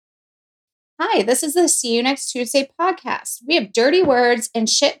Hi, this is the See You Next Tuesday podcast. We have dirty words and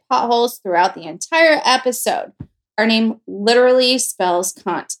shit potholes throughout the entire episode. Our name literally spells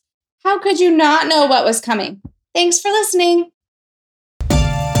cunt. How could you not know what was coming? Thanks for listening.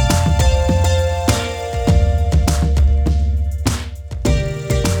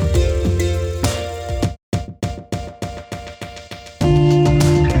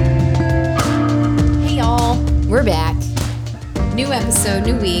 Hey y'all, we're back. New episode,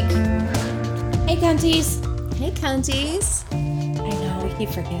 new week. Hey, cunties. Hey cunties. I know, we keep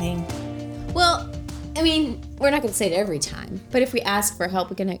forgetting. Well, I mean, we're not going to say it every time, but if we ask for help,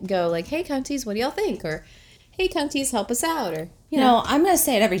 we're going to go like, hey cunties, what do y'all think? Or, hey cunties, help us out. Or, you know. No, I'm going to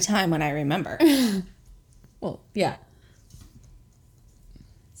say it every time when I remember. Well, yeah.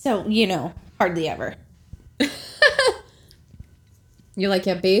 So, hardly ever. You're like,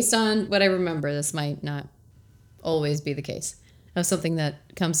 yeah, based on what I remember, this might not always be the case. Of something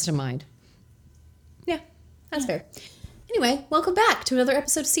that comes to mind. Yeah, that's fair. Anyway, welcome back to another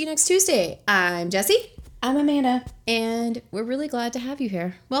episode of See You Next Tuesday. I'm Jessie. I'm Amanda. And we're really glad to have you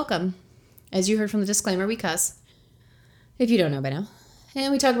here. Welcome. As you heard from the disclaimer, we cuss. If you don't know by now.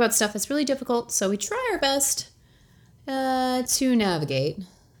 And we talk about stuff that's really difficult, so we try our best to navigate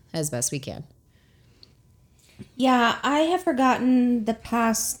as best we can. Yeah, I have forgotten the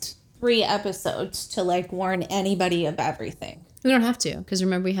past 3 episodes to warn anybody of everything. We don't have to, because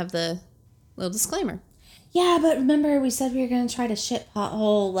remember we have the little disclaimer. Yeah, but remember we said we were going to try to shit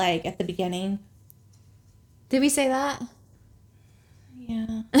pothole at the beginning? Did we say that?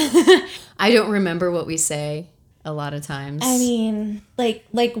 Yeah. I don't remember what we say a lot of times. I mean, like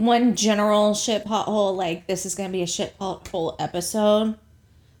one general shit pothole, this is going to be a shit pothole episode.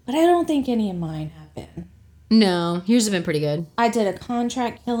 But I don't think any of mine have been. No, yours have been pretty good. I did a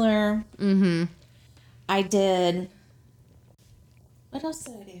contract killer. Mm-hmm. I did... What else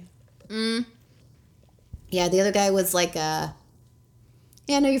did I do? Yeah, the other guy was like, yeah,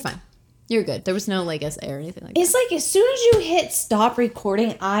 no, you're fine. You're good. There was no, essay or anything like that. It's as soon as you hit stop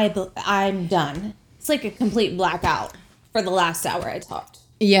recording, I'm done. It's like a complete blackout for the last hour I talked.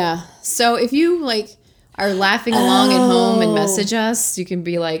 Yeah. So if you, are laughing along at home and message us, you can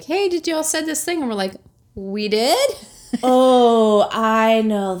be like, hey, did y'all said this thing? And we're like, we did? Oh, I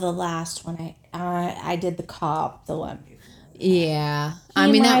know the last one. I did the cop, the one. Yeah.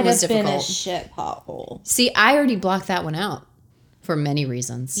 I mean, that was difficult. Been a shit pothole. See, I already blocked that one out for many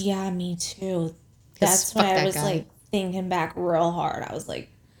reasons. Yeah, me too. That's when I was thinking back real hard. I was like,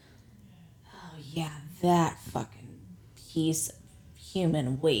 oh yeah, that fucking piece of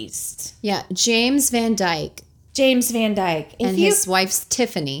human waste. Yeah, James Van Dyke. James Van Dyke. And his wife's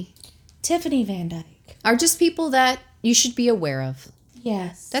Tiffany. Tiffany Van Dyke. Are just people that you should be aware of.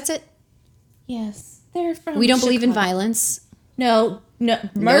 Yes. That's it. Yes. They're from We don't Chicago. believe in violence. No.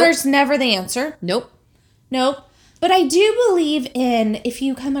 Murder's never the answer. Nope. But I do believe in, if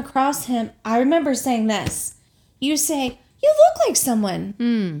you come across him, I remember saying this. You say, you look like someone.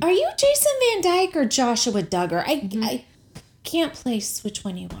 Are you Jason Van Dyke or Joshua Duggar? I can't place which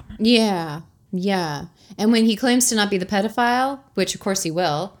one you are. Yeah. Yeah. And when he claims to not be the pedophile, which of course he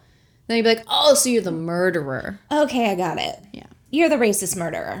will, then you'd be like, oh, so you're the murderer. Okay, I got it. Yeah. You're the racist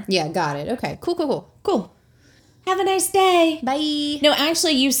murderer. Yeah, got it. Okay. Cool. Have a nice day. Bye. No,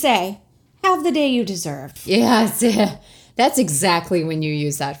 actually, you say, have the day you deserve. Yeah, that's exactly when you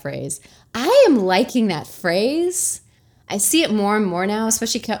use that phrase. I am liking that phrase. I see it more and more now,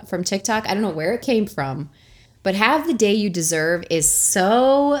 especially from TikTok. I don't know where it came from, but have the day you deserve is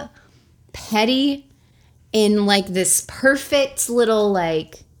so petty in this perfect little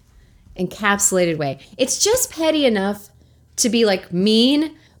encapsulated way. It's just petty enough to be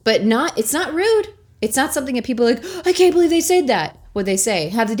mean, but it's not rude. It's not something that people are like, I can't believe they said that. What they say,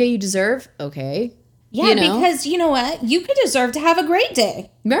 have the day you deserve. Okay. Yeah, because you know what? You could deserve to have a great day.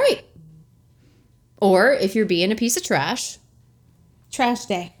 Right. Or if you're being a piece of trash. Trash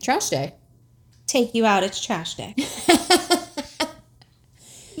day. Trash day. Take you out, it's trash day.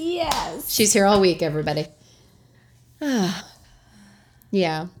 Yes. She's here all week, everybody.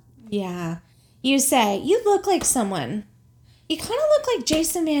 Yeah. Yeah. You say, you look like someone. You kind of look like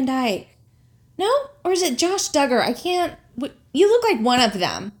Jason Van Dyke. No? Or is it Josh Duggar? I can't... You look like one of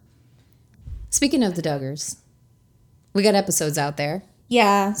them. Speaking of the Duggars, we got episodes out there.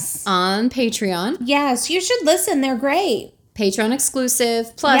 Yes. On Patreon. Yes, you should listen. They're great. Patreon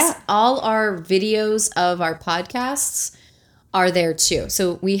exclusive. Plus, all our videos of our podcasts are there too.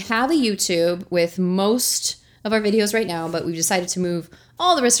 So we have a YouTube with most of our videos right now, but we've decided to move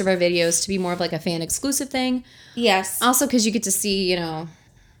all the rest of our videos to be more of a fan exclusive thing. Yes. Also, because you get to see, our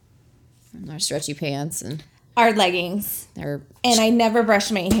stretchy pants and Our leggings. Our And I never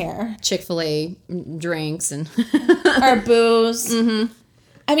brush my hair. Chick-fil-A drinks and Our booze. Mm-hmm.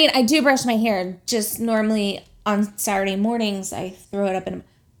 I mean, I do brush my hair. Just normally on Saturday mornings, I throw it up in...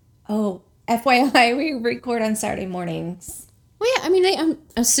 Oh, FYI, we record on Saturday mornings. Well, yeah, I mean, I'm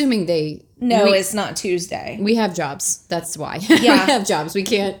assuming they... No, it's not Tuesday. We have jobs. That's why. Yeah. We have jobs. We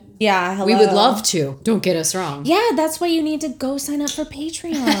can't... Yeah, hello. We would love to. Don't get us wrong. Yeah, that's why you need to go sign up for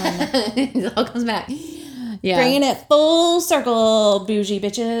Patreon. It all comes back. Yeah. Bringing it full circle, bougie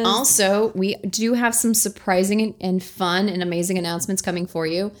bitches. Also, we do have some surprising and fun and amazing announcements coming for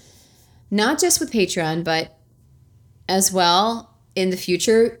you. Not just with Patreon, but as well in the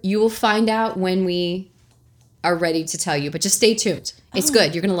future. You will find out when we are ready to tell you. But just stay tuned. It's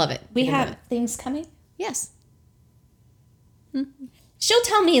good. You're going to love it. We have things coming? Yes. She'll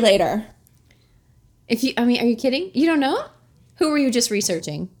tell me later. Are you kidding? You don't know? Who were you just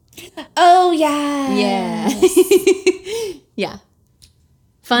researching? Oh, yeah. Yeah. Yeah.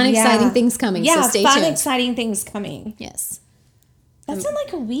 Fun, exciting things coming. Yeah, so stay fun, tuned. exciting things coming. Yes. That's in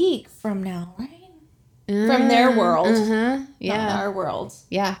like a week from now, right? From their world. Yeah. Not our world.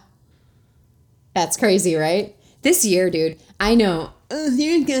 Yeah. That's crazy, right? This year, dude, I know.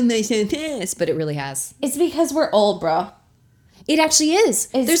 You're gonna make this, but it really has. It's because we're old, bro. It actually is.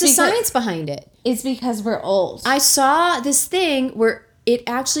 There's a because- science behind it. It's because we're old. I saw this thing where it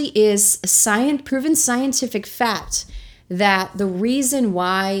actually is a proven scientific fact that the reason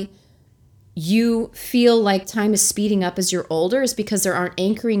why you feel like time is speeding up as you're older is because there aren't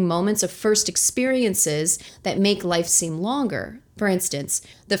anchoring moments of first experiences that make life seem longer. For instance,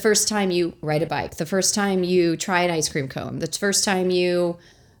 the first time you ride a bike, the first time you try an ice cream cone, the first time you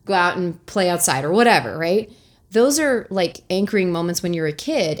go out and play outside or whatever, right? Those are like anchoring moments when you're a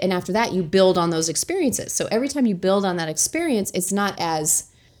kid. And after that, you build on those experiences. So every time you build on that experience, it's not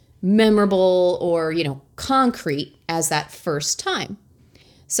as memorable or, concrete as that first time.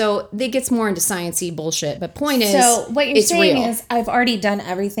 So it gets more into sciencey bullshit. But point is, so what you're it's saying real. is I've already done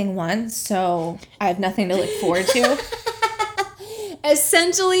everything once, so I have nothing to look forward to.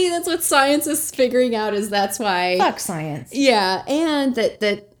 Essentially, that's what science is figuring out is that's why. Fuck science. Yeah. And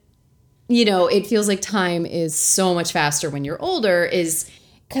that it feels like time is so much faster when you're older is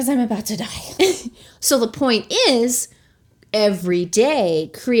Because I'm about to die. so the point is every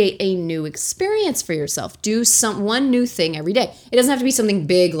day create a new experience for yourself. Do one new thing every day. It doesn't have to be something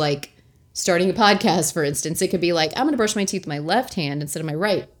big like starting a podcast, for instance. It could be like, I'm going to brush my teeth with my left hand instead of my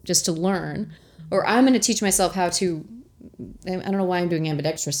right just to learn. Or I'm going to teach myself how to, I don't know why I'm doing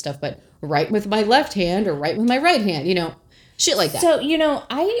ambidextrous stuff, but write with my left hand or write with my right hand, shit like that. So,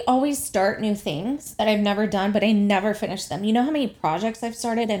 I always start new things that I've never done, but I never finish them. You know how many projects I've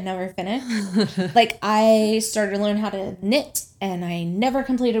started and never finished? Like, I started to learn how to knit, and I never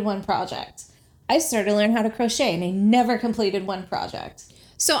completed one project. I started to learn how to crochet, and I never completed one project.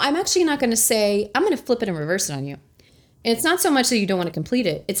 So I'm actually not going to say, I'm going to flip it and reverse it on you. And it's not so much that you don't want to complete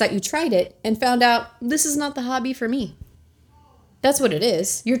it. It's that you tried it and found out this is not the hobby for me. That's what it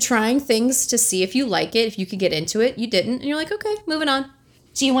is. You're trying things to see if you like it, if you could get into it. You didn't. And you're like, okay, moving on.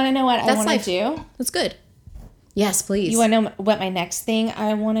 Do you want to know what I That's want life. to do? That's good. Yes, please. You want to know what my next thing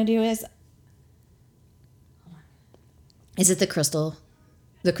I want to do is? Is it the crystal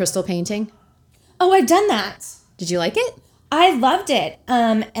painting? Oh, I've done that. Did you like it? I loved it.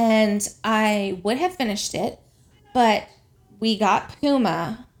 And I would have finished it, but we got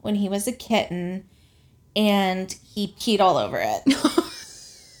Puma when he was a kitten, and he peed all over it.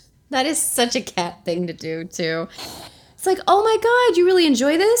 That is such a cat thing to do, too. It's like, oh my God, you really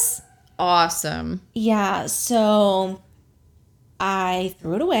enjoy this? Awesome. Yeah, so I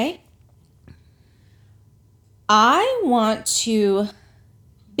threw it away. I want to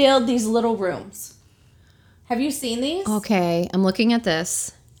build these little rooms. Have you seen these? Okay, I'm looking at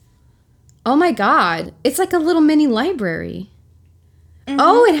this. Oh my God, it's like a little mini library. Mm-hmm.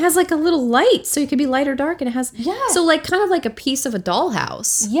 Oh, it has like a little light, so it could be light or dark, and it has so like kind of like a piece of a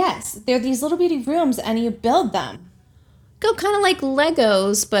dollhouse. Yes, they're these little bitty rooms, and you build them. Go kind of like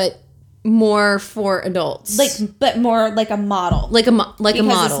Legos, but more for adults. But more like a model. Like a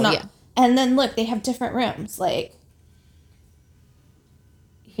model, yeah. And then look, they have different rooms. Like,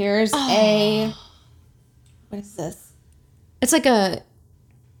 here's what is this? It's like a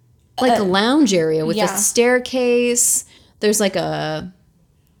lounge area with a staircase. There's like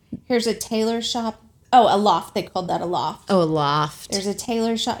here's a tailor shop. Oh, a loft. They called that a loft. Oh, a loft. There's a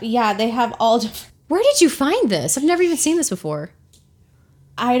tailor shop. Yeah, they have all different. Where did you find this? I've never even seen this before.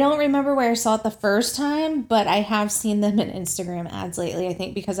 I don't remember where I saw it the first time, but I have seen them in Instagram ads lately, I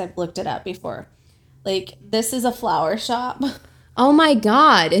think, because I've looked it up before. Like, this is a flower shop. Oh my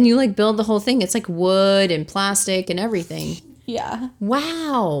God. And you like build the whole thing. It's like wood and plastic and everything. Yeah.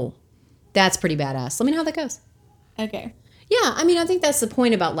 Wow. That's pretty badass. Let me know how that goes. Okay. Yeah, I mean, I think that's the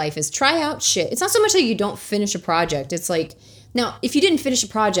point about life is try out shit. It's not so much that you don't finish a project. It's like, now, if you didn't finish a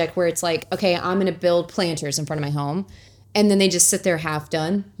project where it's like, okay, I'm going to build planters in front of my home, and then they just sit there half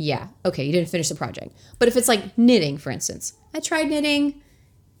done, yeah, okay, you didn't finish the project. But if it's like knitting, for instance, I tried knitting,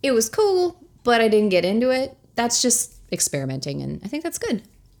 it was cool, but I didn't get into it. That's just experimenting, and I think that's good.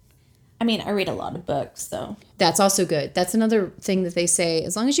 I mean, I read a lot of books, so. That's also good. That's another thing that they say,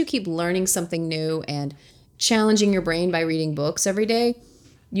 as long as you keep learning something new and challenging your brain by reading books every day,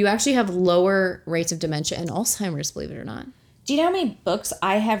 you actually have lower rates of dementia and Alzheimer's, believe it or not. Do you know how many books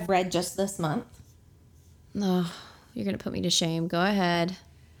I have read just this month? Oh, you're going to put me to shame. Go ahead.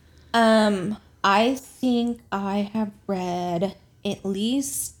 I think I have read at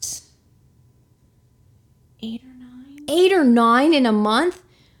least 8 or 9. 8 or 9 in a month?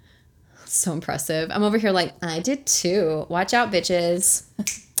 So impressive. I'm over here like, I did too. Watch out, bitches.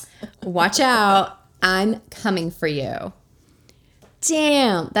 Watch out. I'm coming for you.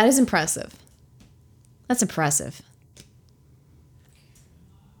 Damn, that is impressive. That's impressive.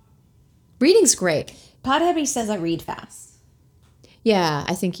 Reading's great. Podheavy says I read fast. Yeah,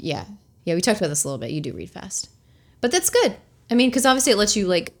 I think, yeah. Yeah, we talked about this a little bit. You do read fast. But that's good. I mean, because obviously it lets you,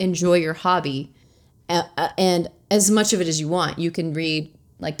 like, enjoy your hobby. And as much of it as you want. You can read,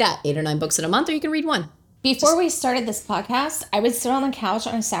 like that, 8 or 9 books in a month, or you can read 1. Before we started this podcast, I would sit on the couch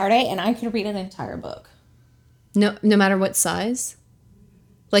on a Saturday and I could read an entire book. No matter what size?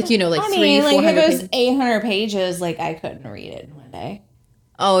 Like, you know, like 300, like 400 if it was pages? 800 pages, like I couldn't read it in one day.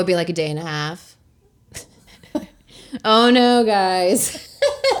 Oh, it'd be like a day and a half. Oh, no, guys.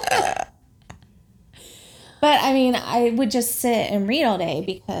 But, I mean, I would just sit and read all day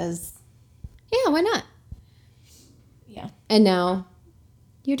because... Yeah, why not? Yeah. And now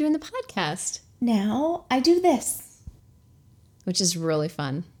you're doing the podcast. Now I do this. Which is really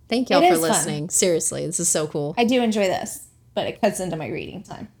fun. Thank y'all for listening. Fun. Seriously, this is so cool. I do enjoy this, but it cuts into my reading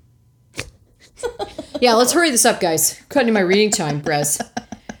time. Yeah, let's hurry this up, guys. Cutting into my reading time, bros.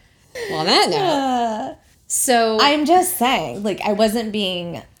 Well, on that note. So I'm just saying, like, I wasn't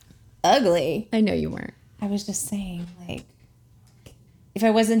being ugly. I know you weren't. I was just saying, like, if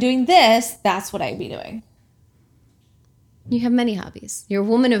I wasn't doing this, that's what I'd be doing. You have many hobbies. You're a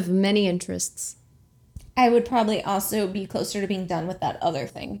woman of many interests. I would probably also be closer to being done with that other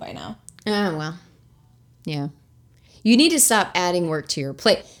thing by now. Oh, well. Yeah. You need to stop adding work to your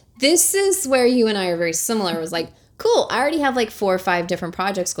plate. This is where you and I are very similar. It was like, cool, I already have like 4 or 5 different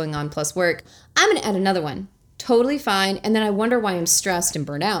projects going on plus work. I'm going to add another one. Totally fine. And then I wonder why I'm stressed and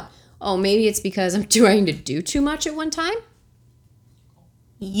burnt out. Oh, maybe it's because I'm trying to do too much at one time?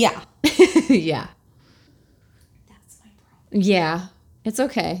 Yeah. Yeah. That's my problem. Yeah. It's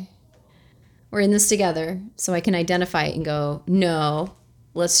okay. We're in this together, so I can identify it and go, no,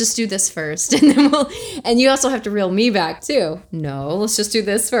 let's just do this first. And then and you also have to reel me back too. No, let's just do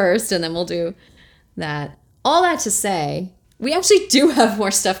this first, and then we'll do that. All that to say, we actually do have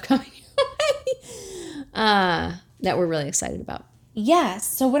more stuff coming that we're really excited about. Yes.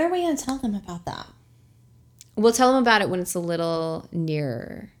 So when are we going to tell them about that? We'll tell them about it when it's a little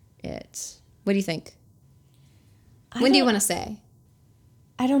nearer it. What do you think? When do you want to say?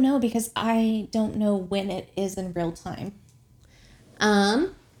 I don't know because I don't know when it is in real time. I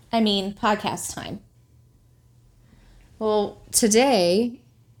mean, podcast time. Well, today,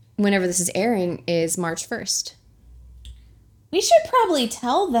 whenever this is airing, is March 1st. We should probably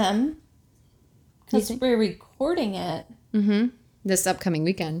tell them because we're recording it. Mm-hmm. This upcoming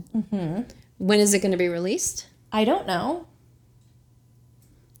weekend. Mm-hmm. When is it going to be released? I don't know.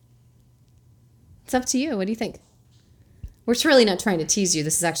 It's up to you. What do you think? We're really not trying to tease you.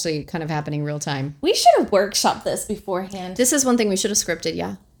 This is actually kind of happening real time. We should have workshopped this beforehand. This is one thing we should have scripted,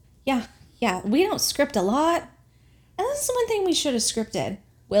 yeah. Yeah. We don't script a lot. And this is one thing we should have scripted.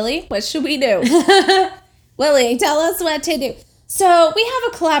 Willie, what should we do? Willie, tell us what to do. So we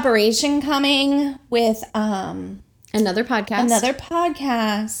have a collaboration coming with another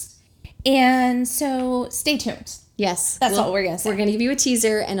podcast. And so stay tuned. Yes. That's all we're going to say. We're going to give you a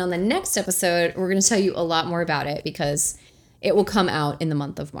teaser. And on the next episode, we're going to tell you a lot more about it because it will come out in the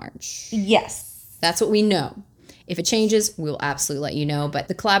month of March. Yes. That's what we know. If it changes, we'll absolutely let you know. But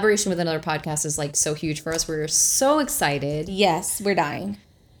the collaboration with another podcast is like so huge for us. We're so excited. Yes, we're dying.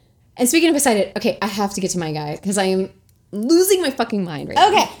 And speaking of excited, okay, I have to get to my guy because I am losing my fucking mind right now.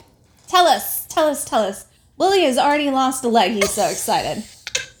 Okay. Tell us. Willie has already lost a leg. He's so excited.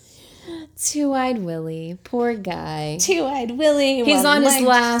 Two-eyed Willie. Poor guy. Two-eyed Willie. He's on his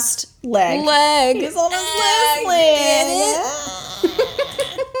last leg. He's on his last leg.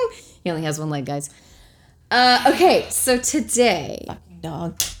 He only has one leg, guys. Okay, so today Fucking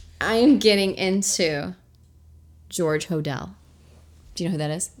dog. I am getting into George Hodel. Do you know who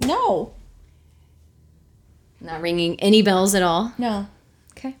that is? No. Not ringing any bells at all. No.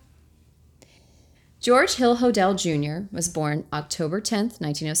 Okay. George Hill Hodel Jr. was born October 10th,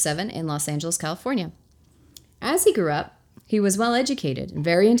 1907 in Los Angeles, California. As he grew up, he was well educated and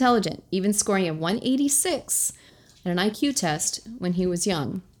very intelligent, even scoring a 186 on an IQ test when he was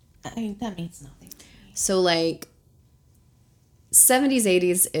young. That means nothing. So, like, 70s,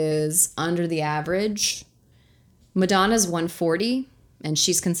 80s is under the average. Madonna's 140, and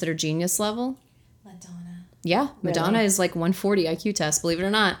she's considered genius level. Madonna. Yeah, Madonna Really? is like 140 IQ test, believe it or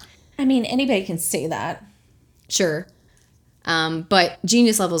not. I mean, anybody can say that. Sure. But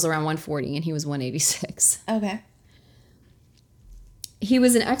genius level is around 140, and he was 186. Okay. He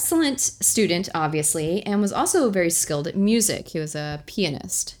was an excellent student, obviously, and was also very skilled at music. He was a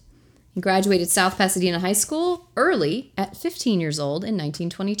pianist. He graduated South Pasadena High School early at 15 years old in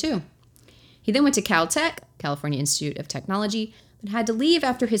 1922. He then went to Caltech, California Institute of Technology, but had to leave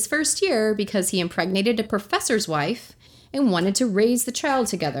after his first year because he impregnated a professor's wife and wanted to raise the child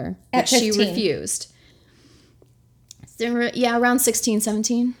together, At which she 15. refused. Yeah, around 16,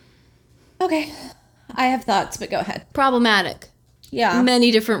 17. Okay. I have thoughts, but go ahead. Problematic. Yeah.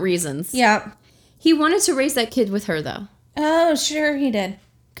 Many different reasons. Yeah. He wanted to raise that kid with her, though. Oh, sure he did.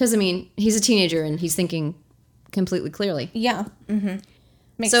 Because, I mean, he's a teenager and he's thinking completely clearly. Yeah. Mm-hmm.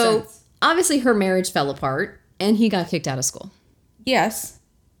 Makes So, sense. obviously, her marriage fell apart and he got kicked out of school. Yes.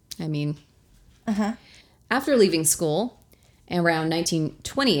 I mean, Uh-huh. after leaving school, around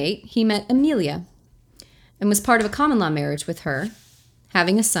 1928, he met Amelia and was part of a common law marriage with her,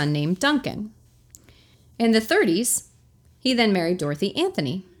 having a son named Duncan. In the 30s, he then married Dorothy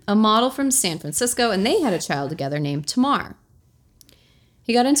Anthony, a model from San Francisco, and they had a child together named Tamar.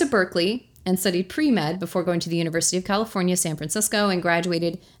 He got into Berkeley and studied pre-med before going to the University of California, San Francisco, and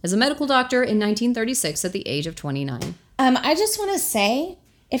graduated as a medical doctor in 1936 at the age of 29. I just want to say,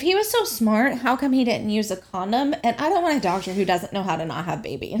 if he was so smart, how come he didn't use a condom? And I don't want a doctor who doesn't know how to not have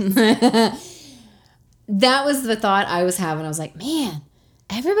babies. That was the thought I was having. I was like, man,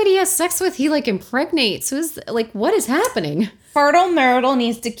 everybody he has sex with, he like impregnates. What is happening? Fertile Myrtle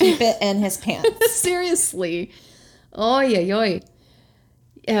needs to keep it in his pants. Seriously. Oy.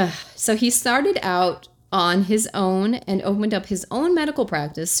 Yeah. So he started out on his own and opened up his own medical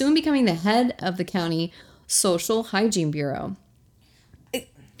practice, soon becoming the head of the county social hygiene bureau.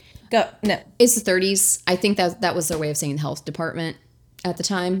 Go. No. It's the 30s. I think that was their way of saying the health department at the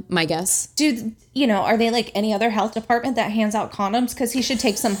time, my guess. Dude, are they like any other health department that hands out condoms? Because he should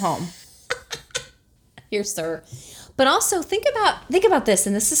take some home. Here, sir. But also think about this,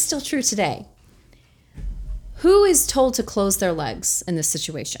 and this is still true today. Who is told to close their legs in this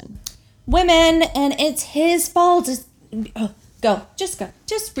situation? Women, and it's his fault. Go. Just go.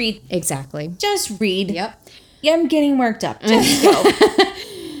 Just read. Exactly. Just read. Yep. Yeah, I'm getting worked up. Just go.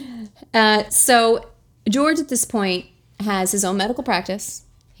 So George at this point has his own medical practice.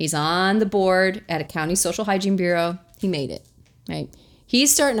 He's on the board at a county social hygiene bureau. He made it, right?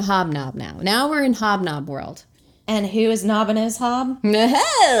 He's starting to hobnob now. Now we're in hobnob world. And who is knobbing his hob?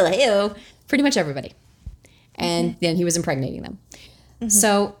 Ew. Pretty much everybody. And then he was impregnating them.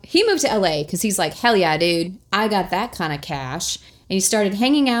 So he moved to LA because he's like, hell yeah, dude, I got that kind of cash. And he started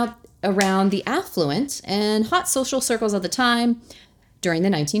hanging out around the affluent and hot social circles of the time during the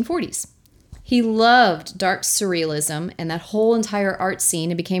 1940s. He loved dark surrealism and that whole entire art scene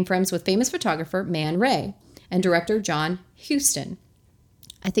and became friends with famous photographer Man Ray and director John Huston.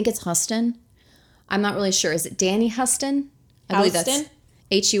 I think it's Huston. I'm not really sure. Is it Danny Huston? I believe that's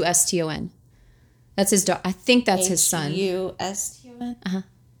Houston? Huston. That's his daughter. I think that's his son. Huston? Uh-huh.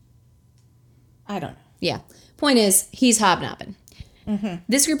 I don't know. Yeah. Point is, he's hobnobbing.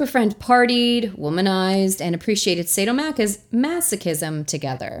 This group of friends partied, womanized, and appreciated sadomasochism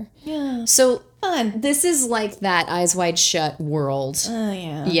together. Yeah. So Fun. this is like that Eyes Wide Shut world. Oh,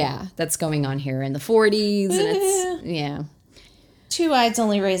 yeah. Yeah, that's going on here in the 40s. And it's, yeah. Two eyes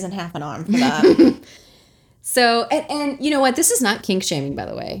only raising half an arm for that. So, and you know what? This is not kink shaming, by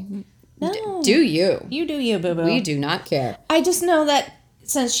the way. No. Do you? You do you, boo-boo. We do not care. I just know that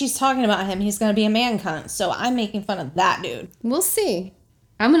since she's talking about him, he's going to be a man cunt. So I'm making fun of that dude. We'll see.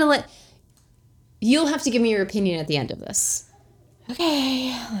 I'm going to you'll have to give me your opinion at the end of this.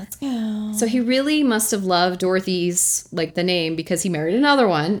 Okay, let's go. So he really must have loved Dorothy's, the name, because he married another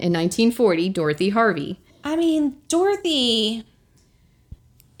one in 1940, Dorothy Harvey. I mean, Dorothy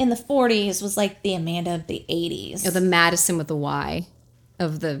in the 40s was like the Amanda of the 80s. The Madison with the Y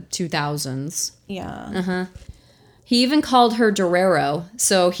of the 2000s. Yeah. He even called her Dorero,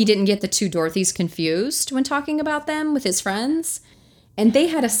 so he didn't get the two Dorothys confused when talking about them with his friends. And they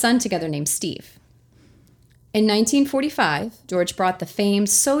had a son together named Steve. In 1945, George bought the famed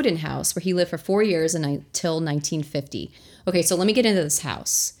Soden house where he lived for 4 years until 1950. Okay, so let me get into this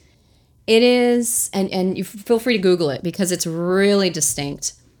house. It is, and you feel free to Google it because it's really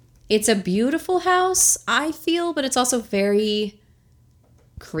distinct. It's a beautiful house, I feel, but it's also very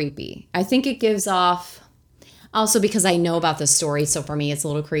creepy. I think it gives off, also because I know about this story, so for me it's a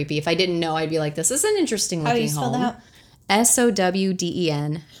little creepy. If I didn't know, I'd be like, this is an interesting looking home. How do you spell that?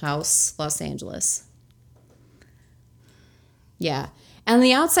 Sowden house, Los Angeles. Yeah. And on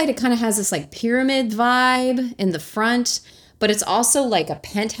the outside, it kind of has this like pyramid vibe in the front, but it's also like a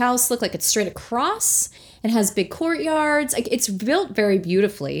penthouse look, like it's straight across. It has big courtyards. Like it's built very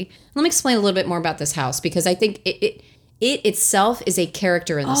beautifully. Let me explain a little bit more about this house because I think it itself is a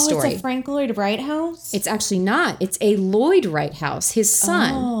character in the story. It's a Frank Lloyd Wright house? It's actually not. It's a Lloyd Wright house. His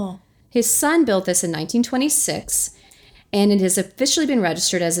son. Oh. His son built this in 1926, and it has officially been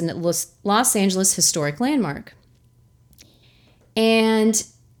registered as a Los Angeles historic landmark. And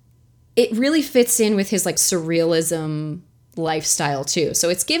it really fits in with his like surrealism lifestyle too. So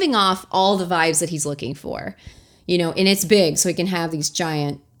it's giving off all the vibes that he's looking for, and it's big. So he can have these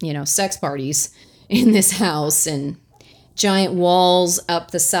giant, sex parties in this house and giant walls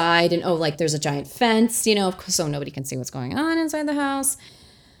up the side. And like there's a giant fence, so nobody can see what's going on inside the house.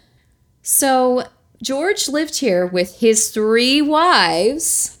 So George lived here with his 3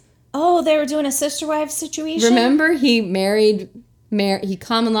 wives. Oh, they were doing a sister wife situation? Remember, he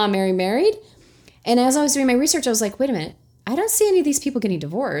common law married. And as I was doing my research, I was like, wait a minute, I don't see any of these people getting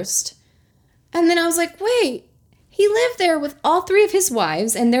divorced. And then I was like, wait, he lived there with all 3 of his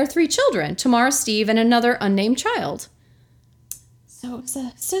wives and their 3 children, Tamar, Steve, and another unnamed child. So it was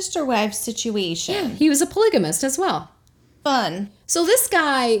a sister wife situation. Yeah, he was a polygamist as well. Fun. So this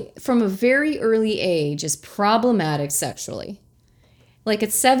guy, from a very early age, is problematic sexually. Like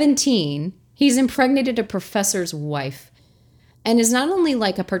at 17, he's impregnated a professor's wife and is not only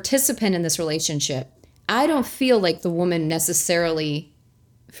like a participant in this relationship. I don't feel like the woman necessarily,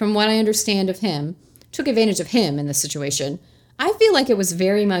 from what I understand of him, took advantage of him in this situation. I feel like it was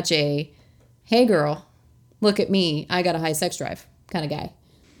very much a, hey girl, look at me, I got a high sex drive kind of guy.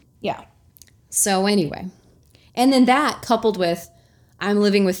 Yeah. So anyway, and then that coupled with, I'm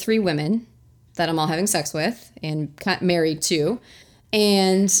living with 3 women that I'm all having sex with and married to.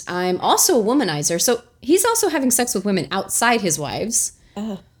 And I'm also a womanizer. So he's also having sex with women outside his wives.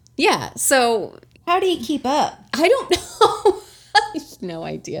 Yeah. So how do you keep up? I don't know. I have no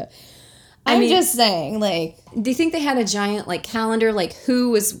idea. I mean, just saying, like, do you think they had a giant like calendar, like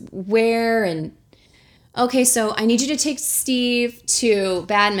who was where? And okay, so I need you to take Steve to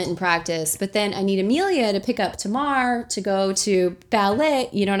badminton practice, but then I need Amelia to pick up Tamar to go to ballet.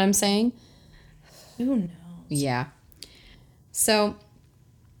 You know what I'm saying? Who knows? Yeah. So,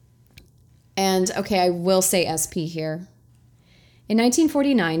 and okay, I will say SP here. In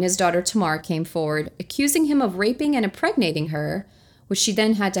 1949, his daughter Tamar came forward accusing him of raping and impregnating her, which she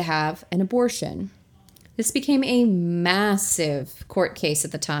then had to have an abortion. This became a massive court case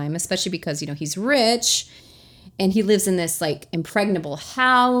at the time, especially because, he's rich and he lives in this like impregnable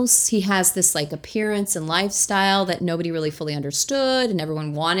house. He has this like appearance and lifestyle that nobody really fully understood and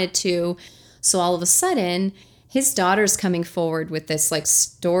everyone wanted to. So all of a sudden, his daughter's coming forward with this like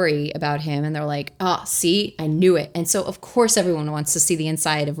story about him and they're like, oh, see, I knew it. And so of course everyone wants to see the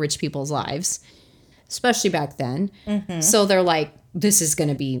inside of rich people's lives, especially back then. Mm-hmm. So they're like, this is going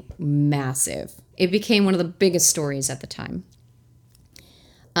to be massive. It became one of the biggest stories at the time.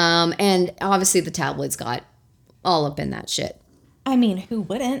 And obviously the tabloids got all up in that shit. I mean, who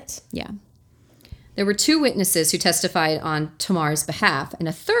wouldn't? Yeah. There were 2 witnesses who testified on Tamar's behalf and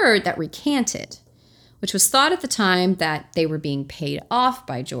a third that recanted, which was thought at the time that they were being paid off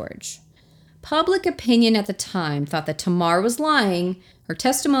by George. Public opinion at the time thought that Tamar was lying, her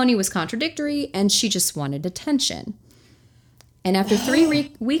testimony was contradictory, and she just wanted attention. And after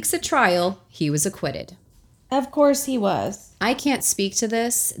 3 weeks at trial, he was acquitted. Of course he was. I can't speak to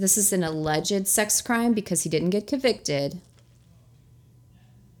this. This is an alleged sex crime because he didn't get convicted.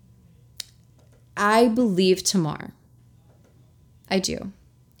 I believe Tamar. I do,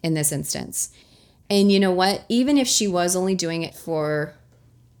 in this instance. And you know what? Even if she was only doing it for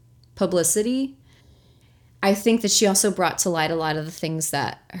publicity, I think that she also brought to light a lot of the things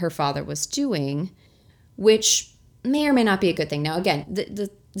that her father was doing, which may or may not be a good thing. Now, again,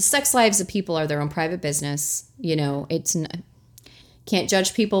 the sex lives of people are their own private business. Can't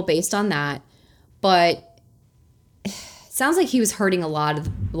judge people based on that. But sounds like he was hurting a lot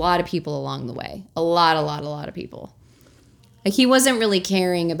of people along the way. A lot of people. Like, he wasn't really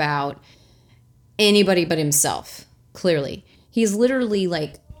caring about anybody but himself, clearly. He's literally,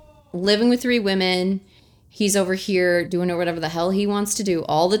 like, living with 3 women. He's over here doing whatever the hell he wants to do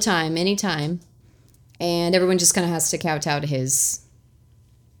all the time, anytime. And everyone just kind of has to kowtow to his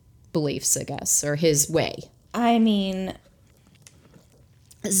beliefs, I guess, or his way. I mean,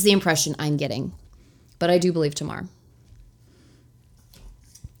 this is the impression I'm getting. But I do believe Tamar.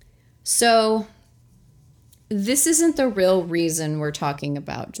 So, this isn't the real reason we're talking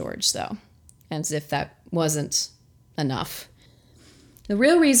about George, though. As if that wasn't enough. The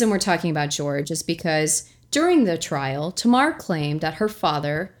real reason we're talking about George is because during the trial, Tamar claimed that her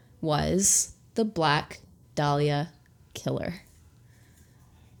father was the Black Dahlia killer.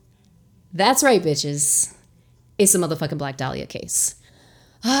 That's right, bitches. It's a motherfucking Black Dahlia case.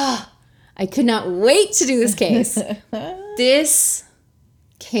 I could not wait to do this case. This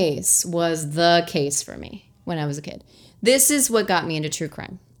case was the case for me when I was a kid. This is what got me into true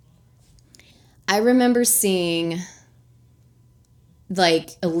crime. I remember seeing,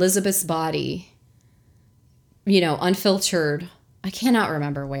 like, Elizabeth's body, you know, unfiltered. I cannot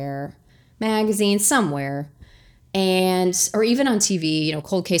remember where. Magazine, somewhere. Or even on TV, you know,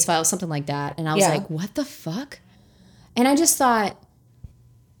 Cold Case Files, something like that. And I was like, what the fuck? And I just thought,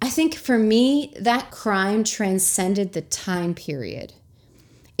 I think for me, that crime transcended the time period.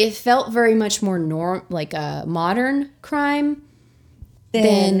 It felt very much more like a modern crime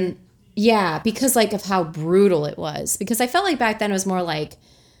than, yeah, because like of how brutal it was. Because I felt like back then it was more like,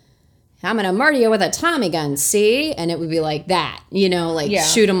 I'm going to murder you with a Tommy gun, see? And it would be like that, you know, like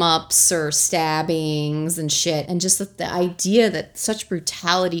shoot 'em ups or stabbings and shit. And just the idea that such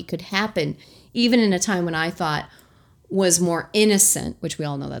brutality could happen, even in a time when I thought was more innocent, which we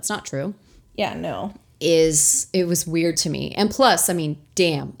all know that's not true. Yeah, no. It was weird to me. And plus, I mean,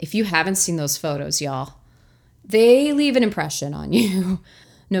 damn, if you haven't seen those photos, y'all, they leave an impression on you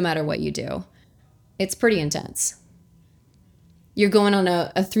no matter what you do. It's pretty intense. You're going on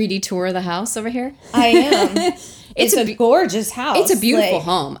a 3D tour of the house over here? I am. It's a gorgeous house. It's a beautiful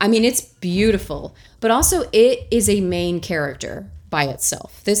home. I mean, it's beautiful. But also, it is a main character by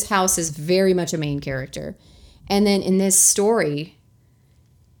itself. This house is very much a main character. And then in this story,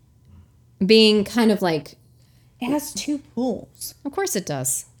 being kind of like... It has 2 pools. Of course it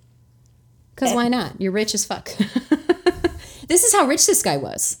does. Because why not? You're rich as fuck. This is how rich this guy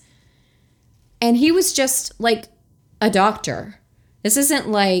was. And he was just like a doctor. This isn't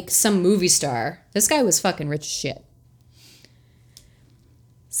like some movie star. This guy was fucking rich as shit.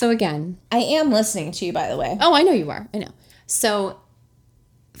 So again... I am listening to you, by the way. Oh, I know you are. I know. So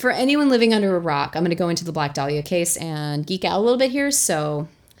for anyone living under a rock, I'm going to go into the Black Dahlia case and geek out a little bit here. So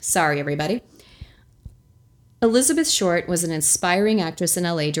sorry, everybody. Elizabeth Short was an inspiring actress in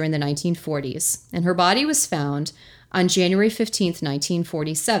LA during the 1940s, and her body was found on January 15th,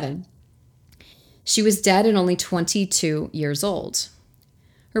 1947. She was dead at only 22 years old.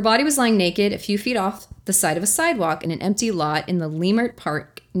 Her body was lying naked a few feet off the side of a sidewalk in an empty lot in the Leimert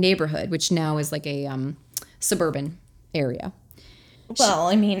Park neighborhood, which now is like a suburban area. Well,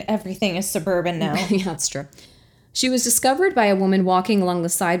 I mean, everything is suburban now. Yeah, that's true. She was discovered by a woman walking along the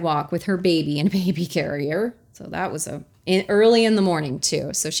sidewalk with her baby in a baby carrier. So that was early in the morning,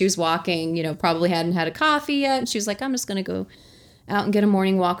 too. So she was walking, you know, probably hadn't had a coffee yet. And she was like, I'm just going to go out and get a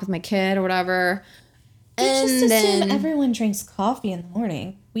morning walk with my kid or whatever. And just assume everyone drinks coffee in the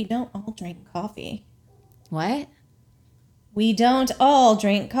morning. We don't all drink coffee. What? We don't all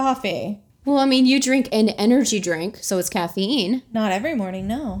drink coffee. Well, I mean, you drink an energy drink, so it's caffeine. Not every morning,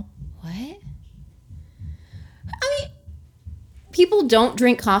 no. What? I mean, people don't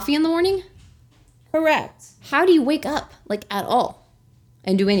drink coffee in the morning? Correct. How do you wake up, like, at all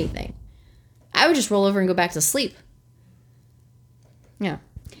and do anything? I would just roll over and go back to sleep. Yeah.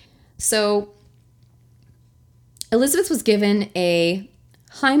 So, Elizabeth was given a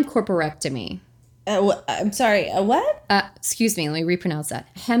hemicorporectomy. I'm sorry, a what? Excuse me, let me repronounce that.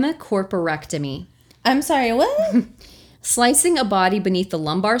 Hemicorporectomy. I'm sorry, what? Slicing a body beneath the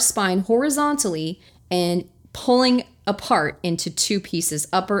lumbar spine horizontally and pulling apart into 2 pieces,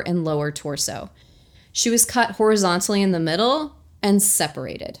 upper and lower torso. She was cut horizontally in the middle and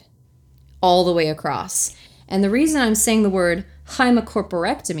separated all the way across. And the reason I'm saying the word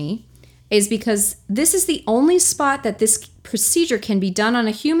hemicorporectomy is because this is the only spot that this procedure can be done on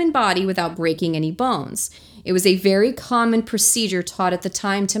a human body without breaking any bones. It was a very common procedure taught at the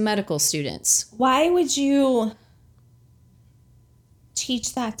time to medical students. Why would you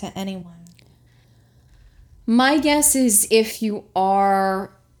teach that to anyone? My guess is if you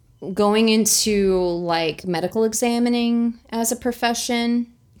are going into like medical examining as a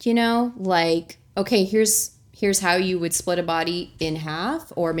profession, you know, like, okay, here's how you would split a body in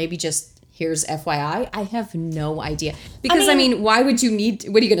half, or maybe just here's FYI. I have no idea. Because I mean why would you need,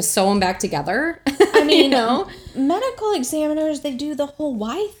 what are you going to sew them back together? I mean, you know, medical examiners, they do the whole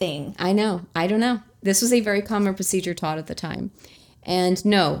why thing. I know. I don't know. This was a very common procedure taught at the time. And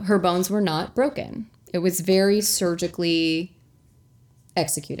no, her bones were not broken. It was very surgically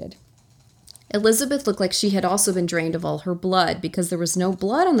executed. Elizabeth looked like she had also been drained of all her blood because there was no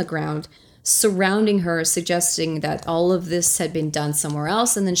blood on the ground surrounding her, suggesting that all of this had been done somewhere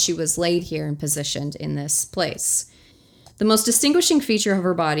else, and then she was laid here and positioned in this place. The most distinguishing feature of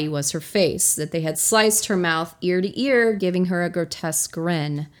her body was her face, that they had sliced her mouth ear to ear, giving her a grotesque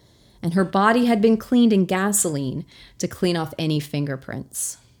grin. And her body had been cleaned in gasoline to clean off any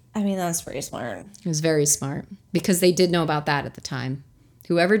fingerprints. I mean, that's pretty smart. It was very smart because they did know about that at the time.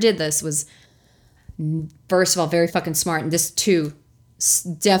 Whoever did this was, first of all, very fucking smart. And this, too,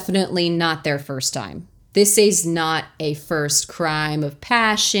 definitely not their first time. This is not a first crime of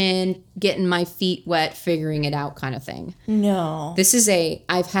passion, getting my feet wet, figuring it out kind of thing. No. This is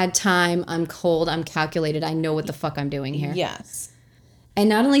I've had time, I'm cold, I'm calculated, I know what the fuck I'm doing here. Yes. And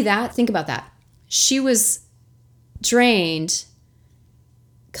not only that, think about that. She was drained,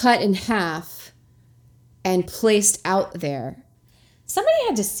 cut in half, and placed out there. Somebody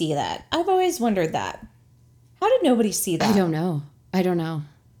had to see that. I've always wondered that. How did nobody see that? I don't know.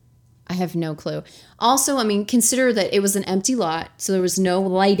 I have no clue. Also, I mean, consider that it was an empty lot, so there was no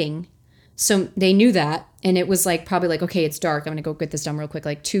lighting. So they knew that, and it was like probably like, okay, it's dark. I'm going to go get this done real quick,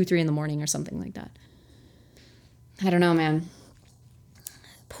 like 2, 3 in the morning or something like that. I don't know, man.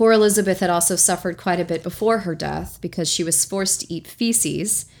 Poor Elizabeth had also suffered quite a bit before her death because she was forced to eat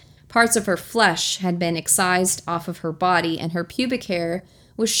feces. Parts of her flesh had been excised off of her body, and her pubic hair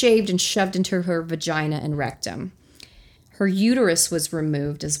was shaved and shoved into her vagina and rectum. Her uterus was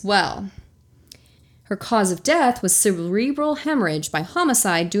removed as well. Her cause of death was cerebral hemorrhage by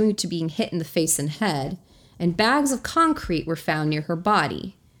homicide due to being hit in the face and head, and bags of concrete were found near her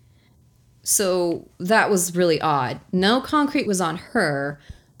body. So that was really odd. No concrete was on her,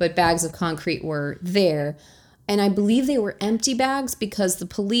 but bags of concrete were there. And I believe they were empty bags because the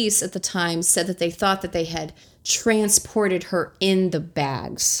police at the time said that they thought that they had transported her in the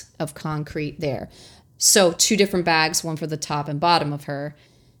bags of concrete there. So 2 different bags, one for the top and bottom of her,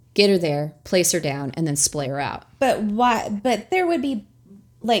 get her there, place her down, and then splay her out. But why? But there would be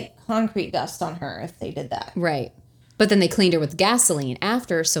like concrete dust on her if they did that. Right. But then they cleaned her with gasoline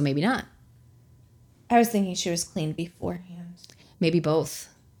after, so maybe not. I was thinking she was cleaned beforehand. Maybe both.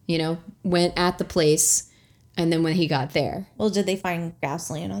 You know, went at the place, and then when he got there. Well, did they find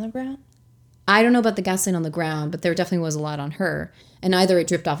gasoline on the ground? I don't know about the gasoline on the ground, but there definitely was a lot on her. And either it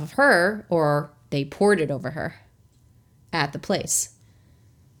dripped off of her or they poured it over her at the place.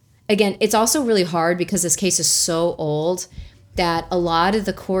 Again, it's also really hard because this case is so old that a lot of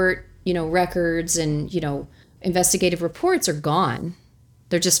the court, you know, records and, you know, investigative reports are gone.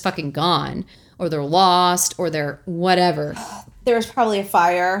 They're just fucking gone. Or they're lost, or they're whatever. There was probably a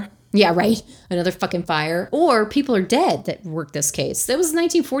fire. Yeah, right. Another fucking fire. Or people are dead that worked this case. That was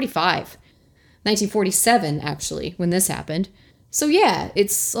 1945. 1947, actually, when this happened. So yeah,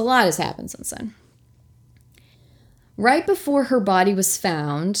 it's a lot has happened since then. Right before her body was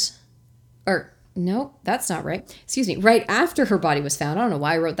found, or no, that's not right. Excuse me. Right after her body was found, I don't know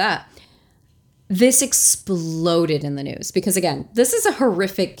why I wrote that. This exploded in the news because, again, this is a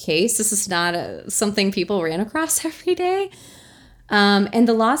horrific case. This is not something people ran across every day. And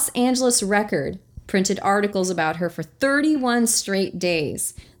the Los Angeles Record printed articles about her for 31 straight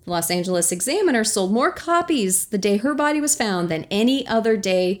days. The Los Angeles Examiner sold more copies the day her body was found than any other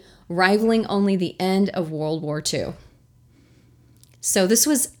day, rivaling only the end of World War II. So this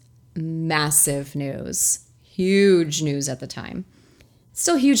was massive news. Huge news at the time.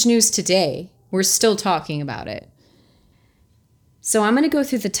 Still huge news today. We're still talking about it. So I'm going to go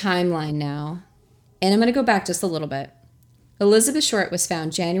through the timeline now, and I'm going to go back just a little bit. Elizabeth Short was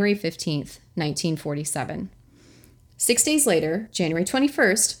found January 15th, 1947. 6 days later, January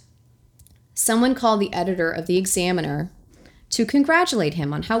 21st, someone called the editor of the Examiner to congratulate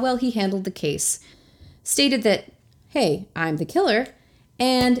him on how well he handled the case, stated that, hey, I'm the killer,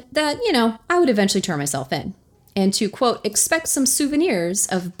 and that, you know, I would eventually turn myself in. And to, quote, expect some souvenirs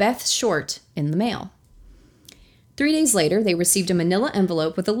of Beth Short in the mail. 3 days later, they received a manila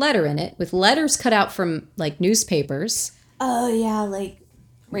envelope with a letter in it, with letters cut out from, like, newspapers. Oh, yeah, like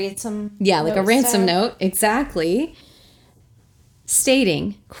ransom. Yeah, like a ransom stuff. note, exactly.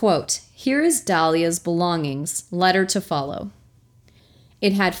 Stating, quote, here is Dahlia's belongings, letter to follow.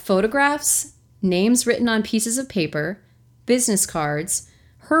 It had photographs, names written on pieces of paper, business cards,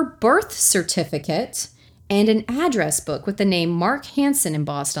 her birth certificate, and an address book with the name Mark Hansen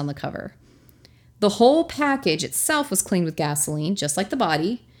embossed on the cover. The whole package itself was cleaned with gasoline, just like the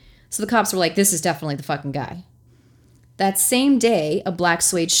body. So the cops were like, this is definitely the fucking guy. That same day, a black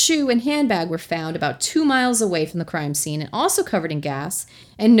suede shoe and handbag were found about 2 miles away from the crime scene and also covered in gas,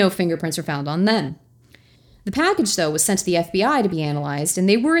 and no fingerprints were found on them. The package, though, was sent to the FBI to be analyzed, and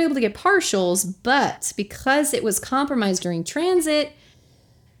they were able to get partials, but because it was compromised during transit,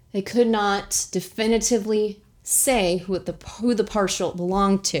 they could not definitively say who the partial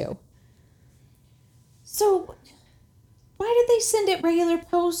belonged to. So, why did they send it regular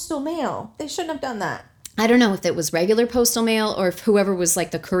postal mail? They shouldn't have done that. I don't know if it was regular postal mail or if whoever was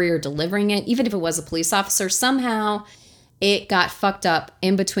like the courier delivering it, even if it was a police officer, somehow it got fucked up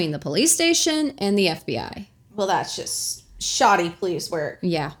in between the police station and the FBI. Well, that's just shoddy police work.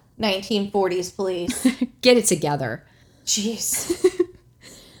 Yeah. 1940s police. Get it together. Jeez.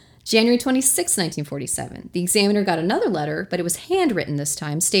 January 26, 1947. The examiner got another letter, but it was handwritten this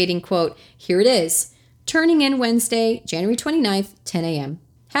time, stating, quote, here it is. Turning in Wednesday, January 29th, 10 a.m.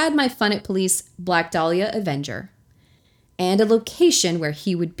 Had my fun at police, Black Dahlia Avenger. And a location where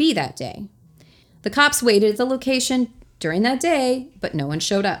he would be that day. The cops waited at the location during that day, but no one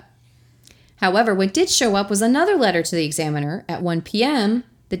showed up. However, what did show up was another letter to the examiner at 1 p.m.,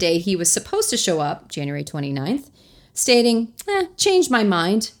 the day he was supposed to show up, January 29th, stating, changed my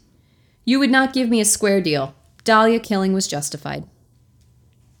mind. You would not give me a square deal. Dahlia killing was justified.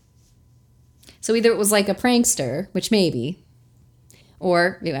 So either it was like a prankster, which maybe,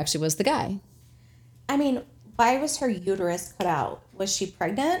 or it actually was the guy. I mean, why was her uterus cut out? Was she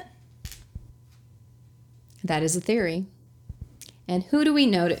pregnant? That is a theory. And who do we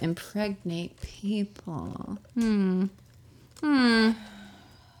know to impregnate people?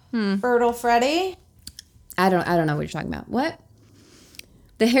 Fertile Freddy? I don't know what you're talking about. What?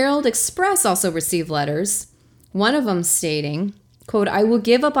 The Herald Express also received letters, one of them stating, quote, I will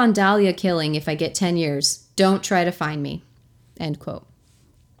give up on Dahlia killing if I get 10 years. Don't try to find me. End quote.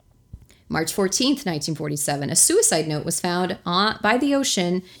 March 14th, 1947, a suicide note was found by the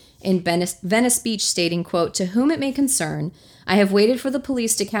ocean in Venice Beach stating, quote, to whom it may concern, I have waited for the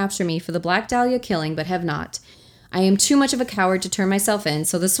police to capture me for the Black Dahlia killing, but have not. I am too much of a coward to turn myself in,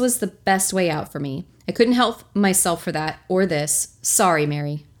 so this was the best way out for me. I couldn't help myself for that or this. Sorry,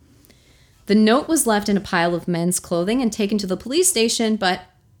 Mary. The note was left in a pile of men's clothing and taken to the police station, but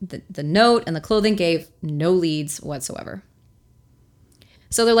the note and the clothing gave no leads whatsoever.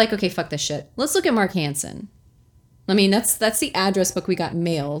 So they're like, okay, fuck this shit. Let's look at Mark Hansen. I mean, that's the address book we got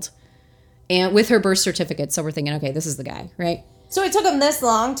mailed, and with her birth certificate. So we're thinking, okay, this is the guy, right? So it took him this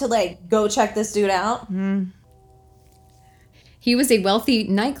long to like go check this dude out? He was a wealthy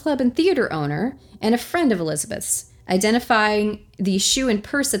nightclub and theater owner and a friend of Elizabeth's, identifying the shoe and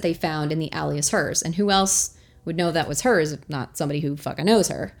purse that they found in the alley as hers. And who else would know that was hers if not somebody who fucking knows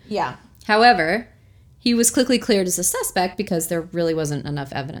her? Yeah. However, he was quickly cleared as a suspect because there really wasn't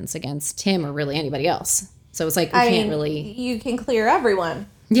enough evidence against him or really anybody else. So it's like, You can clear everyone.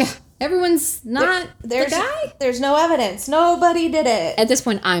 Yeah. Everyone's not the guy. There's no evidence. Nobody did it. At this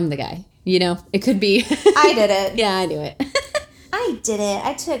point, I'm the guy. You know, it could be. I did it. Yeah, I do it. I did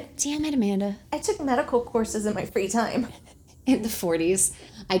it. Damn it, Amanda. I took medical courses in my free time. In the 40s.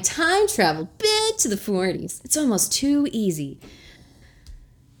 I time traveled back to the 40s. It's almost too easy.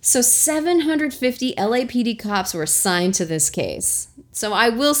 So 750 LAPD cops were assigned to this case. So I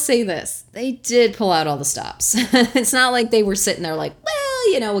will say this. They did pull out all the stops. It's not like they were sitting there like,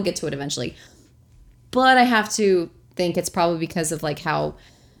 well, you know, we'll get to it eventually. But I have to think it's probably because of like how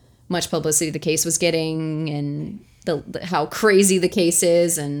much publicity the case was getting and how crazy the case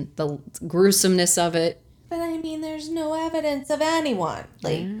is and the gruesomeness of it. But I mean, there's no evidence of anyone.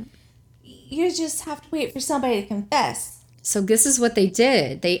 Like, you just have to wait for somebody to confess. So this is what they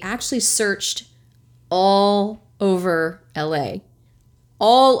did. They actually searched all over LA.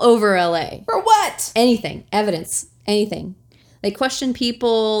 All over LA. For what? Anything. Evidence. Anything. They questioned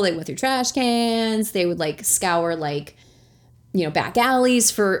people. They went through trash cans. They would like scour like, you know, back alleys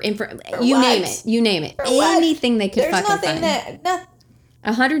for you name it. You name it. Anything they could fucking find.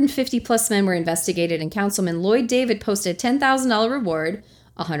 150 plus men were investigated, and Councilman Lloyd David posted a $10,000 reward,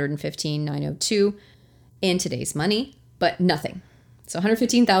 $115,902 in today's money, but nothing. So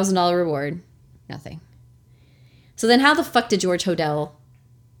 $115,000 reward, nothing. So then how the fuck did George Hodel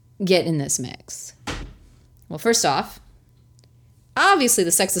get in this mix? Well, first off, obviously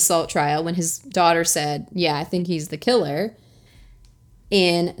the sex assault trial when his daughter said, yeah, I think he's the killer.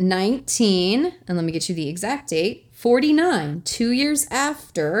 In and let me get you the exact date, 1949, 2 years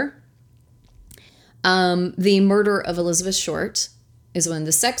after the murder of Elizabeth Short, is when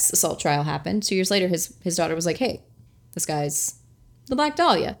the sex assault trial happened. 2 years later, his daughter was like, hey, this guy's the Black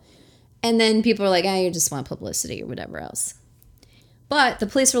Dahlia. And then people were like, you just want publicity or whatever else. But the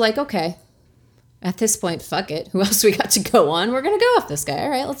police were like, okay, at this point, fuck it. Who else we got to go on? We're going to go off this guy. All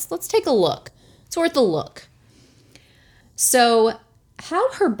right, let's take a look. It's worth a look. So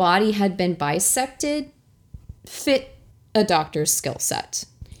how her body had been bisected fit a doctor's skill set.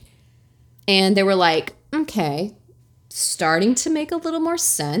 And they were like, okay, starting to make a little more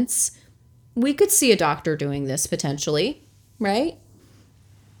sense. We could see a doctor doing this potentially, right?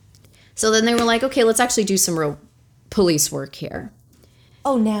 So then they were like, okay, let's actually do some real police work here.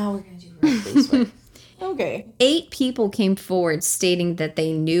 Oh, now we're going to do real police work. Okay. 8 people came forward stating that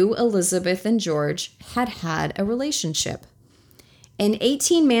they knew Elizabeth and George had a relationship. An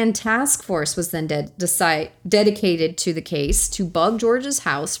 18-man task force was then dedicated to the case to bug George's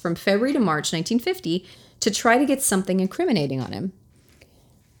house from February to March 1950 to try to get something incriminating on him.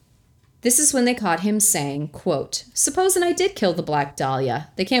 This is when they caught him saying, quote, "Supposing I did kill the Black Dahlia.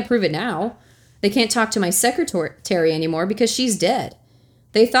 They can't prove it now. They can't talk to my secretary anymore because she's dead.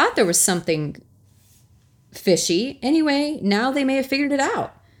 They thought there was something fishy. Anyway, now they may have figured it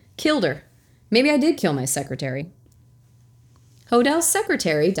out. Killed her. Maybe I did kill my secretary." Hodell's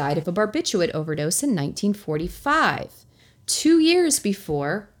secretary died of a barbiturate overdose in 1945, 2 years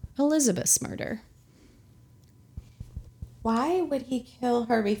before Elizabeth's murder. Why would he kill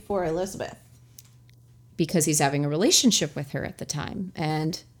her before Elizabeth? Because he's having a relationship with her at the time.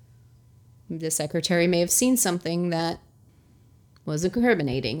 And the secretary may have seen something that was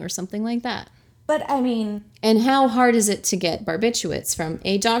incriminating or something like that. But, I mean... And how hard is it to get barbiturates from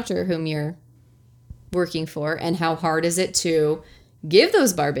a doctor whom you're working for? And how hard is it to give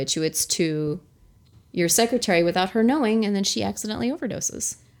those barbiturates to your secretary without her knowing, and then she accidentally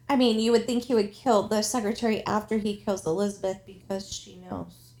overdoses? I mean, you would think he would kill the secretary after he kills Elizabeth because she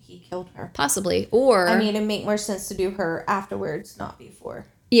knows he killed her. Possibly. Or... I mean, it'd make more sense to do her afterwards, not before.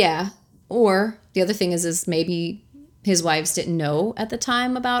 Yeah. Or the other thing is maybe his wives didn't know at the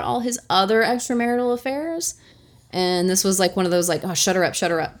time about all his other extramarital affairs. And this was like one of those like, oh, shut her up,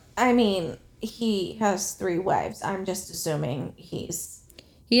 shut her up. I mean, he has 3 wives. I'm just assuming he's...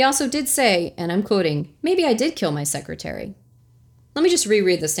 He also did say, and I'm quoting, "Maybe I did kill my secretary." Let me just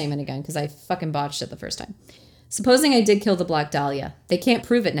reread the statement again because I fucking botched it the first time. "Supposing I did kill the Black Dahlia. They can't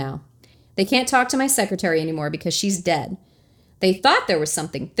prove it now. They can't talk to my secretary anymore because she's dead. They thought there was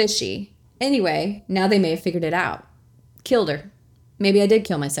something fishy. Anyway, now they may have figured it out. Killed her. Maybe I did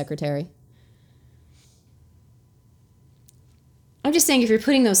kill my secretary." I'm just saying, if you're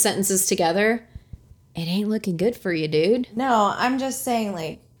putting those sentences together, it ain't looking good for you, dude. No, I'm just saying,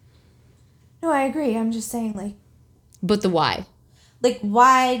 like... No, I agree. I'm just saying, like... But the why? Like,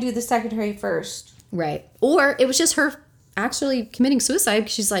 why do the secretary first? Right. Or it was just her actually committing suicide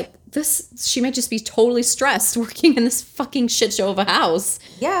because she's like, she might just be totally stressed working in this fucking shit show of a house.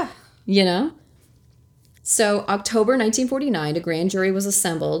 Yeah. You know? So, October 1949, a grand jury was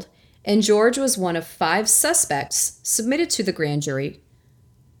assembled, and George was one of 5 suspects submitted to the grand jury,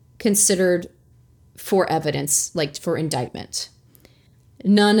 considered for evidence, like for indictment.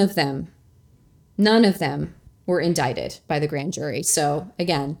 None of them were indicted by the grand jury. So,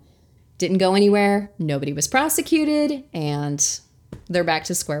 again, didn't go anywhere, nobody was prosecuted, and they're back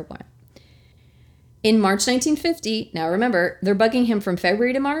to square one. In March 1950, now remember, they're bugging him from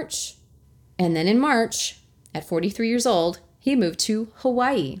February to March, and then in March, at 43 years old, he moved to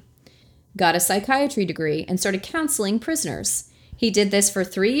Hawaii, got a psychiatry degree, and started counseling prisoners. He did this for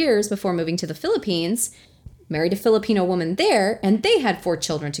 3 years before moving to the Philippines, married a Filipino woman there, and they had 4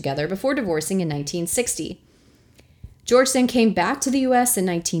 children together before divorcing in 1960. George then came back to the U.S. in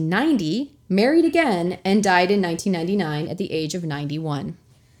 1990, married again, and died in 1999 at the age of 91.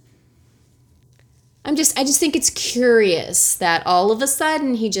 I just think it's curious that all of a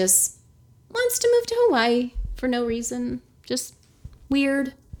sudden he just wants to move to Hawaii for no reason. Just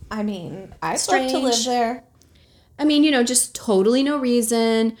weird. I mean, I'd love to live there. I mean, you know, just totally no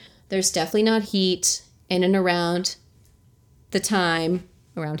reason. There's definitely not heat in and around the time,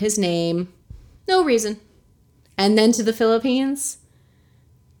 around his name. No reason. And then to the Philippines.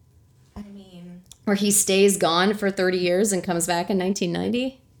 I mean... Where he stays gone for 30 years and comes back in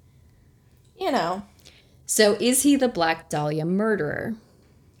 1990. You know. So is he the Black Dahlia murderer?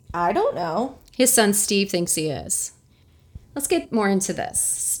 I don't know. His son Steve thinks he is. Let's get more into this.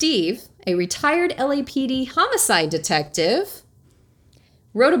 Steve, a retired LAPD homicide detective,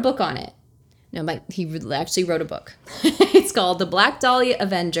 wrote a book on it. No, he actually wrote a book. It's called The Black Dahlia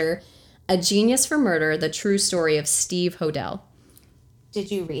Avenger, A Genius for Murder, The True Story of Steve Hodel.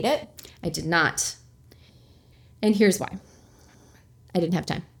 Did you read it? I did not. And here's why. I didn't have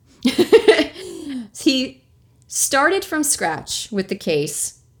time. He started from scratch with the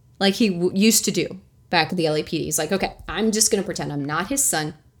case like he used to do back at the LAPD. He's like, okay, I'm just going to pretend I'm not his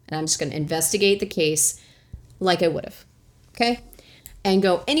son, and I'm just going to investigate the case like I would have. Okay? And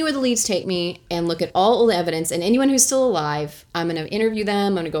go anywhere the leads take me and look at all the evidence, and anyone who's still alive, I'm going to interview them,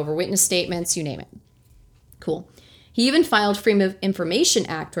 I'm going to go over witness statements, you name it. Cool. He even filed Freedom of Information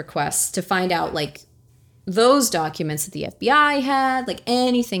Act requests to find out, like, those documents that the FBI had, like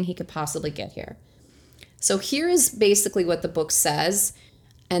anything he could possibly get here. So here is basically what the book says,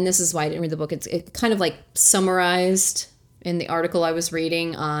 and this is why I didn't read the book. It kind of like summarized in the article I was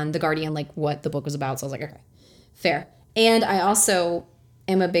reading on The Guardian, like what the book was about. So I was like, okay, fair. And I also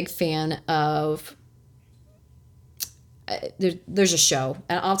am a big fan of, there's a show,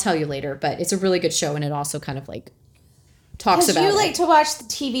 and I'll tell you later, but it's a really good show, and it also kind of like talks about you like to watch the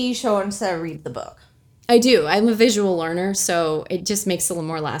TV show instead of read the book. I do. I'm a visual learner, so it just makes a little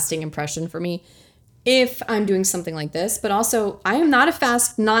more lasting impression for me if I'm doing something like this. But also, I am not a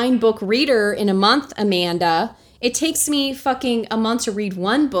fast 9-book reader in a month, Amanda. It takes me fucking a month to read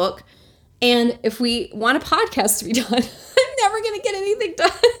one book. And if we want a podcast to be done, I'm never going to get anything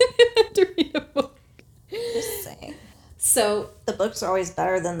done to read a book. Just saying. So the books are always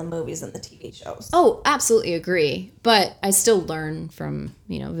better than the movies and the TV shows. Oh, absolutely agree. But I still learn from,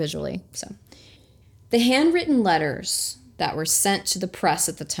 visually. So the handwritten letters that were sent to the press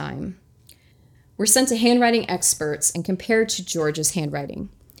at the time were sent to handwriting experts and compared to George's handwriting.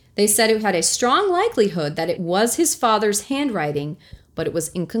 They said it had a strong likelihood that it was his father's handwriting, but it was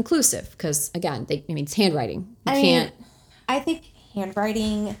inconclusive because, again, it's handwriting. I think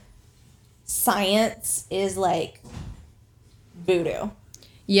handwriting science is like voodoo.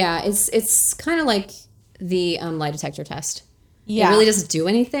 Yeah, it's kind of like the lie detector test. Yeah. It really doesn't do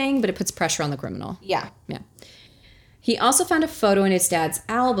anything, but it puts pressure on the criminal. Yeah. Yeah. He also found a photo in his dad's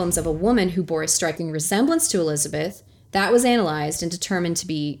albums of a woman who bore a striking resemblance to Elizabeth. That was analyzed and determined to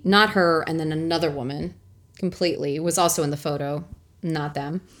be not her, and then another woman completely was also in the photo, not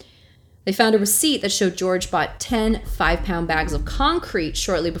them. They found a receipt that showed George bought 10 5-pound bags of concrete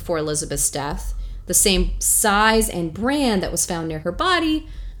shortly before Elizabeth's death, the same size and brand that was found near her body.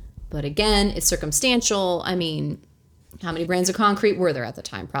 But again, it's circumstantial. I mean, how many brands of concrete were there at the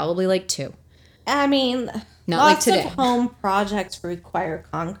time? Probably like 2. Not lots like today. Of home projects require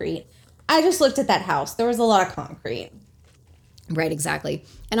concrete. I just looked at that house. There was a lot of concrete. Right, exactly.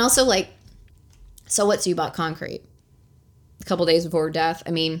 And also, so you bought concrete a couple days before her death.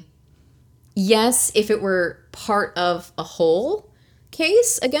 I mean, yes, if it were part of a whole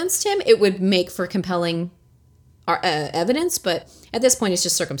case against him, it would make for compelling evidence, but at this point, it's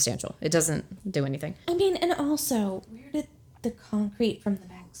just circumstantial. It doesn't do anything. And also, where did the concrete from the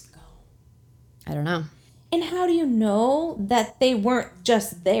bags go? I don't know. And how do you know that they weren't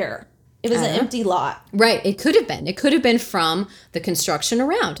just there? It was an empty lot. Right. It could have been. It could have been from the construction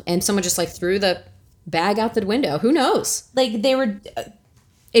around, and someone just threw the bag out the window. Who knows? They were...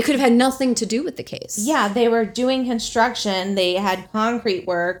 It could have had nothing to do with the case. Yeah, they were doing construction. They had concrete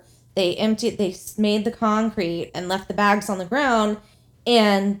work. They made the concrete and left the bags on the ground,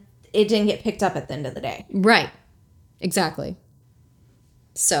 and it didn't get picked up at the end of the day. Right. Exactly.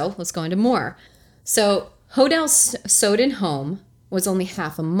 So let's go into more. So Hodel's Soden home was only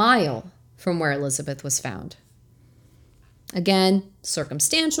half a mile from where Elizabeth was found. Again,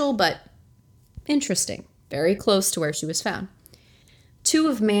 circumstantial, but interesting. Very close to where she was found. 2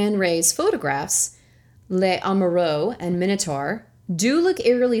 of Man Ray's photographs, Les Amoureux and Minotaur, do look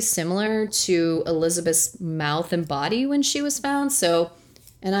eerily similar to Elizabeth's mouth and body when she was found. So,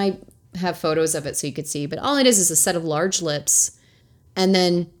 and I have photos of it so you could see, but all it is a set of large lips. And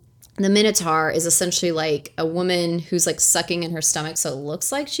then the Minotaur is essentially like a woman who's sucking in her stomach. So it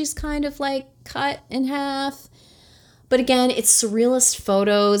looks like she's kind of cut in half. But again, it's surrealist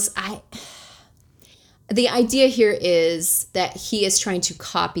photos. The idea here is that he is trying to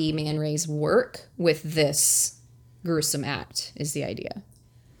copy Man Ray's work with this gruesome act, is the idea.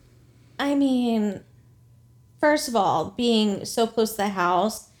 First of all, being so close to the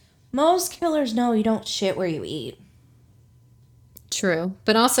house, most killers know you don't shit where you eat. True.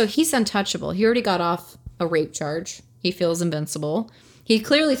 But also, he's untouchable. He already got off a rape charge. He feels invincible. He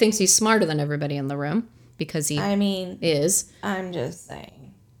clearly thinks he's smarter than everybody in the room because he is. I'm just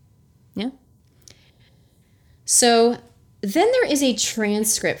saying. Yeah. So then there is a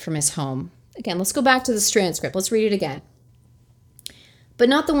transcript from his home. Again, let's go back to this transcript. Let's read it again. But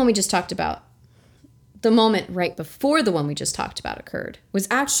not the one we just talked about. the moment right before the one we just talked about occurred was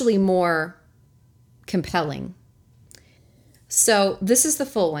actually more compelling. So this is the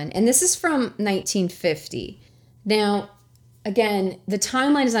full one, and this is from 1950. Now, again, the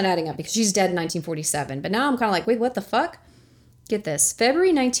timeline is not adding up because she's dead in 1947, but now I'm kind of like, wait, what the fuck? Get this.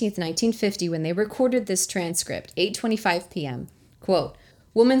 February 19th, 1950, when they recorded this transcript, 8:25 p.m., quote,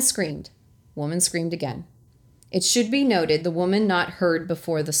 woman screamed. Woman screamed again. It should be noted the woman not heard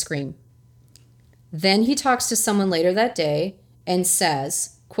before the scream. Then he talks to someone later that day and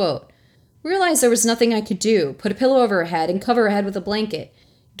says, quote, realized there was nothing I could do. Put a pillow over her head and cover her head with a blanket.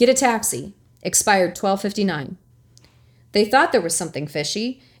 Get a taxi. Expired 12:59. They thought there was something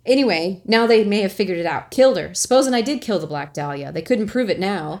fishy. Anyway, now they may have figured it out. Killed her. Supposing I did kill the Black Dahlia. They couldn't prove it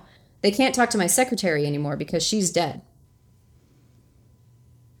now. They can't talk to my secretary anymore because she's dead.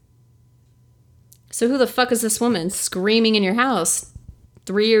 So who the fuck is this woman screaming in your house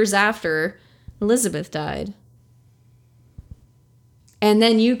 3 years after Elizabeth died? And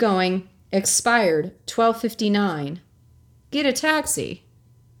then you going, expired 12:59. Get a taxi.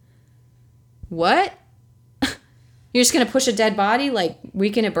 What? You're just going to push a dead body like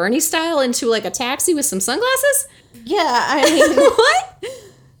Weekend at Bernie style into like a taxi with some sunglasses? Yeah, I mean, What?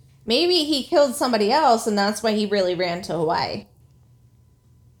 maybe he killed somebody else and that's why he really ran to Hawaii.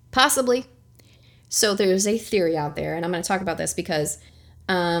 Possibly. So there's a theory out there, and I'm going to talk about this because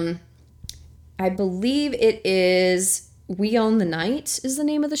I believe it is We Own the Night is the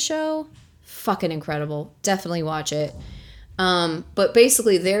name of the show. Fucking incredible. Definitely watch it. But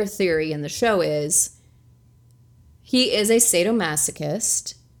basically their theory in the show is he is a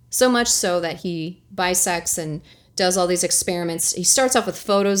sadomasochist, so much so that he bisects and does all these experiments. He starts off with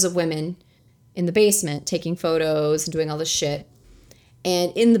photos of women in the basement, taking photos and doing all this shit.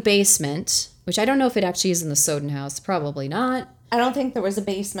 And in the basement, which I don't know if it actually is in the Soden house, probably not. I don't think there was a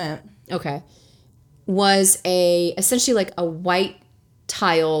basement. Okay. Was essentially like a white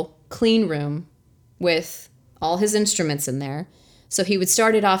tile clean room with all his instruments in there. So he would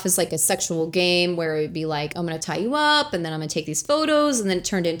start it off as like a sexual game where it would be like, I'm going to tie you up and then I'm going to take these photos. And then it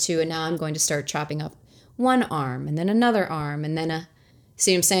turned into, and now I'm going to start chopping up one arm and then another arm and then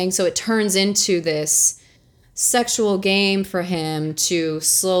see what I'm saying? So it turns into this sexual game for him to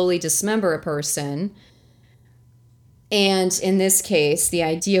slowly dismember a person. And in this case, the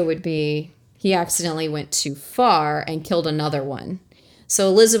idea would be he accidentally went too far and killed another one. So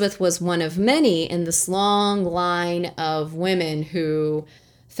Elizabeth was one of many in this long line of women who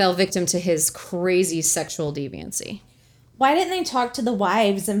fell victim to his crazy sexual deviancy. Why didn't they talk to the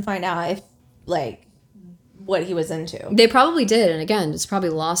wives and find out if, like, what he was into? They probably did. And again, it's probably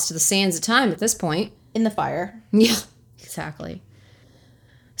lost to the sands of time at this point. In the fire. Yeah, exactly.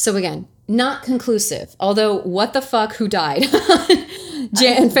 So again, not conclusive. Although, what the fuck, who died?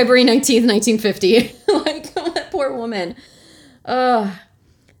 February 19th, 1950. Like, that poor woman.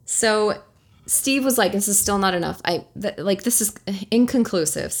 So Steve was like, this is still not enough. This is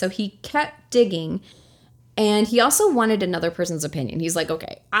inconclusive. So he kept digging, and he also wanted another person's opinion. He's like,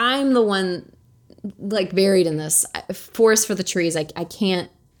 okay, I'm the one like buried in this forest for the trees.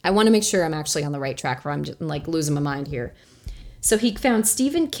 I want to make sure I'm actually on the right track, or I'm just like losing my mind here. So he found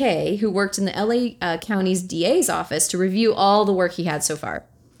Stephen Kay, who worked in the LA County's DA's office, to review all the work he had so far.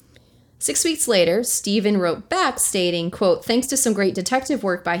 6 weeks later, Stephen wrote back stating, quote, thanks to some great detective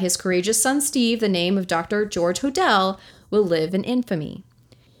work by his courageous son Steve, the name of Dr. George Hodel will live in infamy.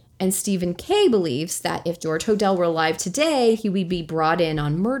 And Stephen Kay believes that if George Hodel were alive today, he would be brought in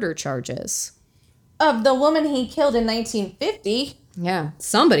on murder charges. Of the woman he killed in 1950. Yeah,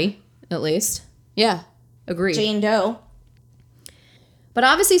 somebody, at least. Yeah, agreed. Jane Doe. But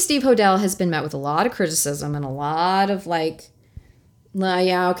obviously Steve Hodel has been met with a lot of criticism and a lot of like,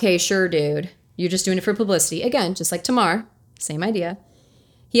 yeah, okay, sure, dude. You're just doing it for publicity. Again, just like Tamar. Same idea.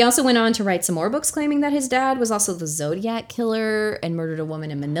 He also went on to write some more books claiming that his dad was also the Zodiac killer and murdered a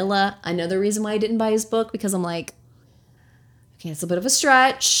woman in Manila. Another reason why I didn't buy his book, because I'm like, okay, it's a bit of a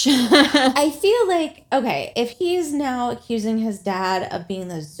stretch. I feel like, okay, if he's now accusing his dad of being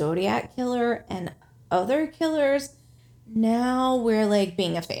the Zodiac killer and other killers, now we're like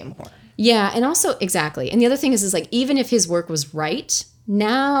being a fame whore. Yeah, and also, exactly. And the other thing is like, even if his work was right,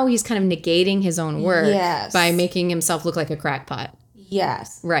 now he's kind of negating his own work by making himself look like a crackpot.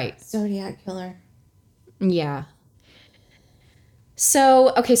 Yes. Right. Zodiac killer. Yeah.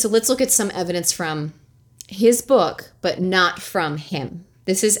 So, okay, so let's look at some evidence from his book, but not from him.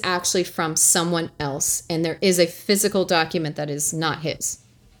 This is actually from someone else, and there is a physical document that is not his.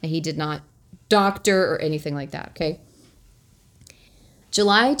 And he did not doctor or anything like that, okay?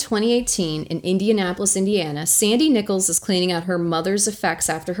 July 2018 in Indianapolis, Indiana, Sandy Nichols is cleaning out her mother's effects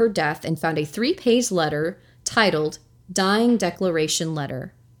after her death and found a 3-page letter titled Dying Declaration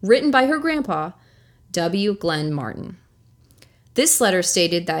Letter, written by her grandpa, W. Glenn Martin. This letter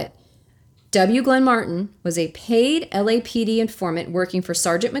stated that W. Glenn Martin was a paid LAPD informant working for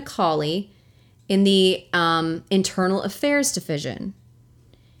Sergeant McCauley in the Internal Affairs Division.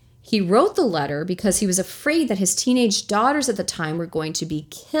 He wrote the letter because he was afraid that his teenage daughters at the time were going to be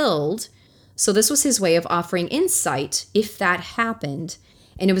killed. So this was his way of offering insight if that happened.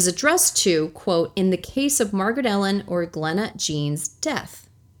 And it was addressed to, quote, in the case of Margaret Ellen or Glenna Jean's death.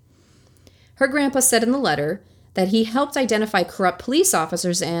 Her grandpa said in the letter that he helped identify corrupt police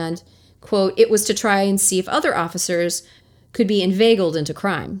officers and, quote, it was to try and see if other officers could be inveigled into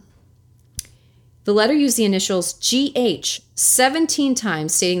crime. The letter used the initials GH 17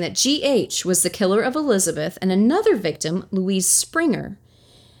 times, stating that GH was the killer of Elizabeth and another victim, Louise Springer,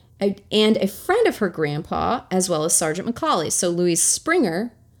 and a friend of her grandpa, as well as Sergeant McCauley. So Louise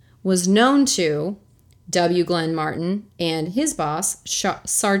Springer was known to W. Glenn Martin and his boss,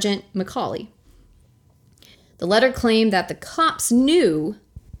 Sergeant McCauley. The letter claimed that the cops knew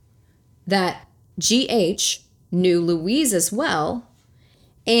that GH knew Louise as well,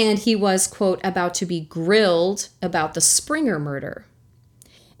 and he was, quote, about to be grilled about the Springer murder,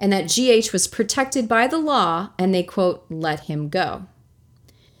 and that GH was protected by the law, and they, quote, let him go.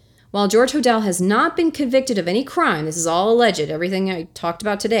 While George Hodel has not been convicted of any crime, this is all alleged, everything I talked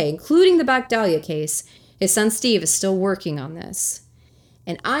about today, including the Black Dahlia case, his son Steve is still working on this.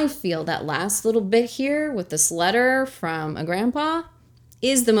 And I feel that last little bit here with this letter from a grandpa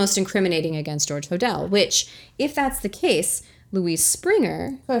is the most incriminating against George Hodel, which, if that's the case, Louise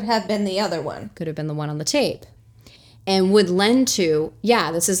Springer could have been the other one. Could have been the one on the tape. And would lend to,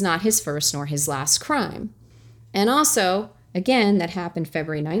 yeah, this is not his first nor his last crime. And also, again, that happened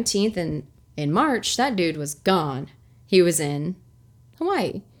February 19th, and in March, that dude was gone. He was in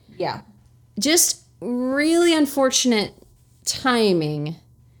Hawaii. Yeah. Just really unfortunate timing,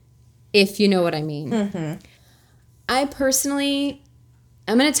 if you know what I mean. Mm-hmm. I personally,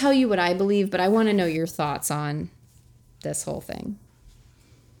 I'm going to tell you what I believe, but I want to know your thoughts on this whole thing.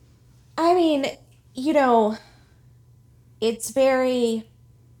 I mean, you know, it's very,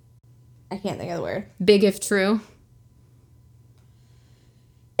 I can't think of the word. Big if true.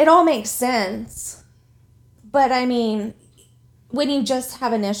 It all makes sense. But I mean, when you just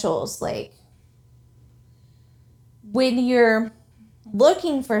have initials, like, when you're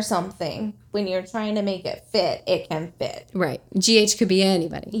looking for something, when you're trying to make it fit, it can fit. Right. GH could be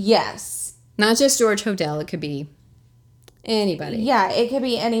anybody. Yes. Not just George Hodel. It could be anybody. Yeah, it could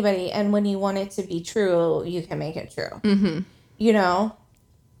be anybody. And when you want it to be true, you can make it true. Mm-hmm. You know?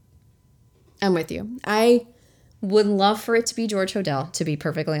 I'm with you. I would love for it to be George Hodel, to be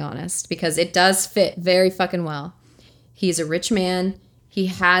perfectly honest, because it does fit very fucking well. He's a rich man. He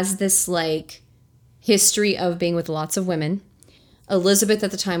has this, like, history of being with lots of women. Elizabeth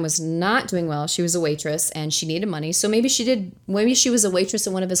at the time was not doing well. She was a waitress and she needed money. So maybe she was a waitress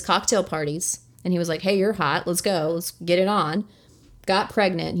at one of his cocktail parties. And he was like, hey, you're hot. Let's go. Let's get it on. Got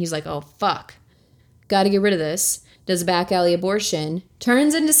pregnant. And he's like, oh, fuck. Got to get rid of this. Does a back alley abortion.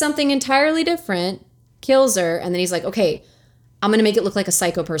 Turns into something entirely different. Kills her. And then he's like, okay, I'm going to make it look like a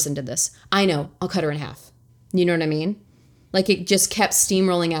psycho person did this. I know. I'll cut her in half. You know what I mean? Like, it just kept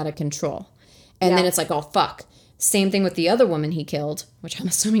steamrolling out of control. And then it's like, oh, fuck. Same thing with the other woman he killed, which I'm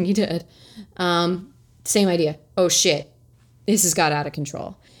assuming he did. Same idea. Oh, shit. This has got out of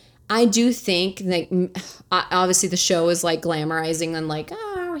control. I do think that obviously the show is like glamorizing and like,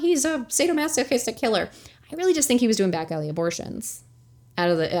 oh, he's a sadomasochistic killer. I really just think he was doing back alley abortions out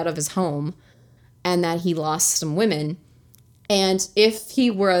of his home, and that he lost some women. And if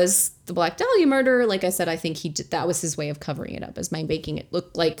he was the Black Dahlia murderer, like I said, I think that was his way of covering it up, as by making it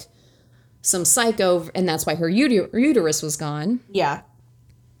look like some psycho, and that's why her uterus was gone. Yeah.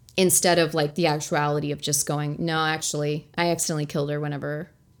 Instead of like the actuality of just going, no, actually, I accidentally killed her whenever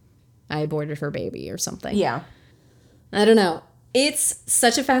I aborted her baby or something. Yeah. I don't know. It's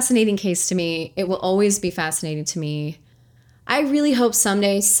such a fascinating case to me. It will always be fascinating to me. I really hope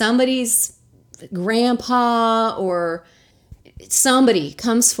someday somebody's grandpa or somebody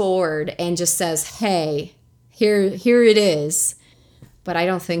comes forward and just says, hey, here it is. But I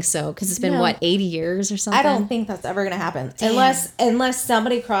don't think so, because it's been, 80 years or something? I don't think that's ever going to happen. Damn. Unless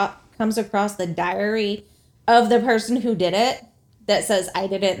somebody comes across the diary of the person who did it that says, I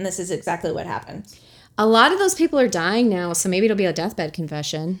did it and this is exactly what happened. A lot of those people are dying now, so maybe it'll be a deathbed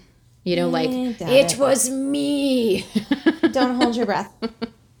confession. You know, like, it was me. Don't hold your breath.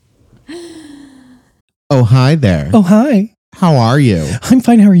 Oh, hi there. Oh, hi. How are you? I'm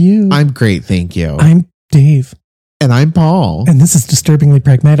fine. How are you? I'm great, thank you. I'm Dave. And I'm Paul. And this is Disturbingly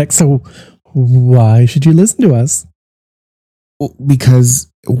Pragmatic. So why should you listen to us?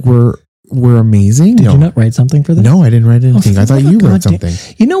 Because we're amazing. Did you not write something for this? No, I didn't write anything. I thought you wrote something.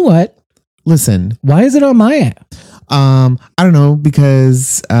 You know what? Listen. Why is it on my app? I don't know,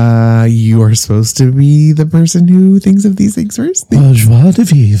 because you are supposed to be the person who thinks of these things first. Joie de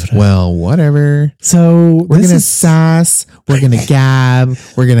vivre. Well, whatever. So we're gonna sass. We're gonna gab.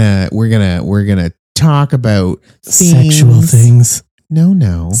 We're gonna talk about sexual things.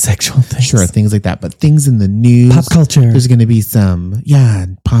 No. Sexual things. Sure, things like that. But things in the news. Pop culture. There's going to be some,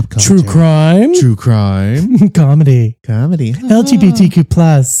 pop culture. True crime. Comedy. LGBTQ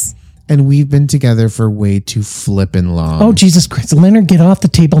plus. And we've been together for way too flippin' long. Oh, Jesus Christ. Leonard, get off the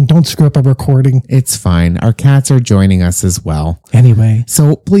table and don't screw up our recording. It's fine. Our cats are joining us as well. Anyway.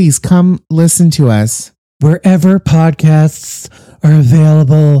 So please come listen to us. Wherever podcasts are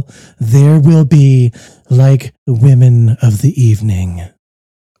available, there will be like the women of the evening.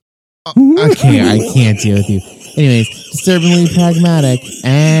 Okay, I can't deal with you. Anyways, disturbingly pragmatic,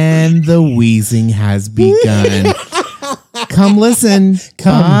 and the wheezing has begun. Come listen.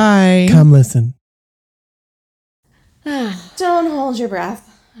 Bye. Come listen. Don't hold your breath.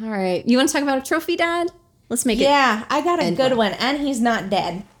 All right. You want to talk about a trophy, Dad? Let's make it. Yeah, I got a good one, and he's not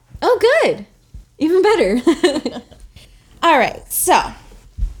dead. Oh, good. Even better. All right, so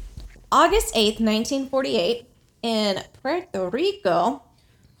August 8th, 1948, in Puerto Rico,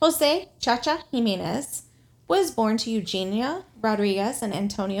 Jose Chacha Jimenez was born to Eugenia Rodriguez and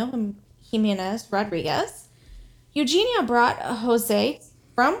Antonio Jimenez Rodriguez. Eugenia brought Jose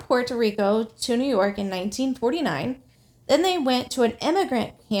from Puerto Rico to New York in 1949. Then they went to an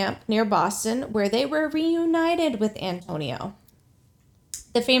immigrant camp near Boston where they were reunited with Antonio.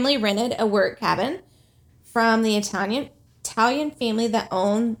 The family rented a work cabin from the Italian family that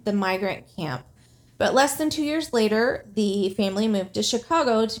owned the migrant camp. But less than 2 years later, the family moved to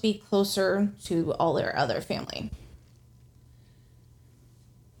Chicago to be closer to all their other family.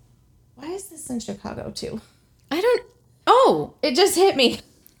 Why is this in Chicago too? It just hit me.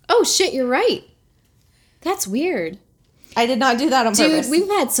 Oh, shit, you're right. That's weird. I did not do that on purpose. Dude, we've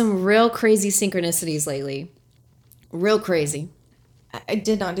had some real crazy synchronicities lately. Real crazy. I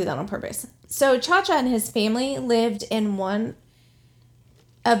did not do that on purpose. So Chacha and his family lived in one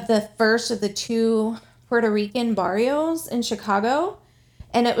of the first of the two Puerto Rican barrios in Chicago,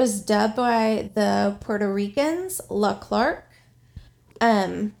 and it was dubbed by the Puerto Ricans La Clark.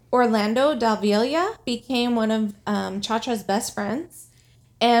 Orlando Davila became one of Chacha's best friends,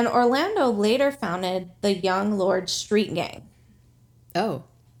 and Orlando later founded the Young Lords Street Gang. Oh.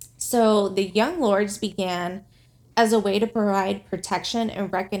 So the Young Lords began as a way to provide protection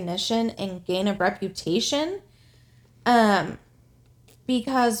and recognition and gain a reputation.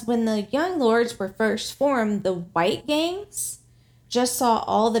 Because when the Young Lords were first formed, the white gangs just saw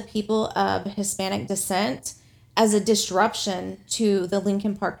all the people of Hispanic descent as a disruption to the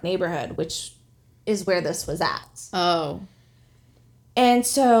Lincoln Park neighborhood, which is where this was at. Oh. And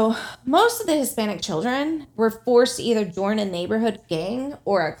so most of the Hispanic children were forced to either join a neighborhood gang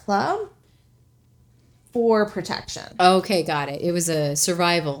or a club for protection. Okay, got it. It was a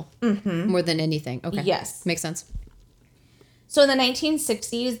survival more than anything. Okay. Yes. Makes sense. So in the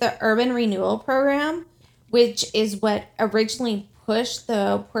 1960s, the Urban Renewal Program, which is what originally pushed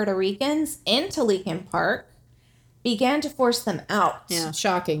the Puerto Ricans into Lincoln Park, began to force them out. Yeah,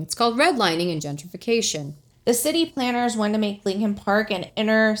 shocking. It's called redlining and gentrification. The city planners wanted to make Lincoln Park an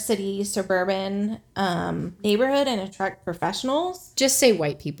inner city suburban neighborhood and attract professionals. Just say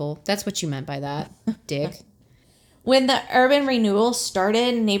white people. That's what you meant by that, dick. When the urban renewal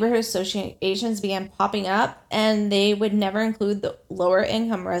started, neighborhood associations began popping up, and they would never include the lower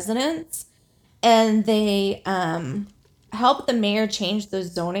income residents. And they helped the mayor change the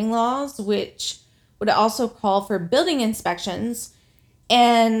zoning laws, which would also call for building inspections.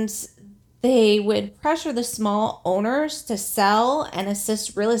 And they would pressure the small owners to sell and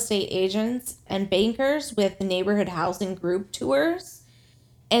assist real estate agents and bankers with neighborhood housing group tours.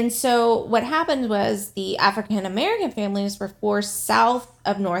 And so what happened was the African American families were forced south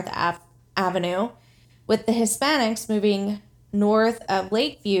of North Avenue, with the Hispanics moving north of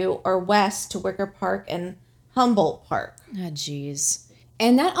Lakeview or west to Wicker Park and Humboldt Park. Ah, jeez.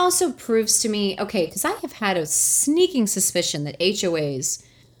 And that also proves to me, okay, because I have had a sneaking suspicion that HOAs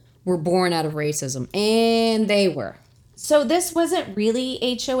were born out of racism, and they were. So this wasn't really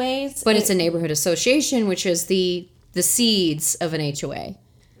HOAs. But it's a neighborhood association, which is the seeds of an HOA.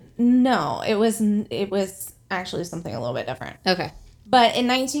 No, it was actually something a little bit different. Okay. But in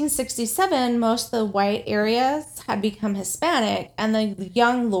 1967, most of the white areas had become Hispanic, and the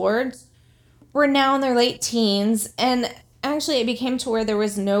young lords were now in their late teens. And actually, it became to where there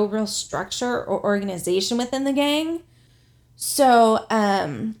was no real structure or organization within the gang. So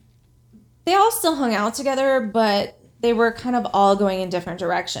they all still hung out together, but they were kind of all going in different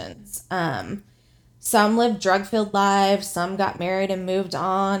directions. Some lived drug-filled lives, some got married and moved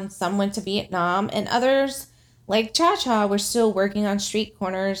on, some went to Vietnam, and others, like Cha-Cha, were still working on street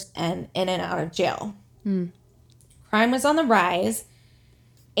corners and in and out of jail. Crime was on the rise,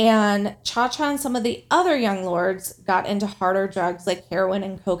 and Cha-Cha and some of the other young lords got into harder drugs like heroin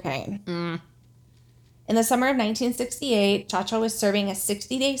and cocaine. In the summer of 1968, Cha-Cha was serving a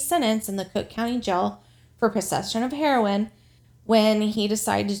 60-day sentence in the Cook County Jail for possession of heroin when he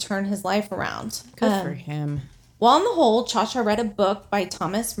decided to turn his life around. Good for him. While in the hole, Cha-Cha read a book by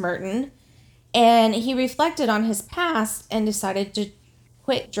Thomas Merton, and he reflected on his past and decided to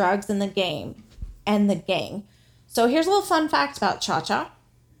quit drugs and the gang. So here's a little fun fact about Cha-Cha.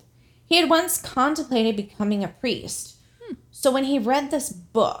 He had once contemplated becoming a priest. So when he read this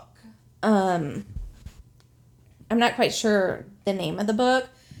book, I'm not quite sure the name of the book,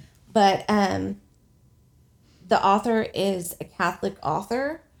 but the author is a Catholic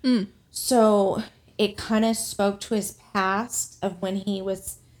author. So it kind of spoke to his past of when he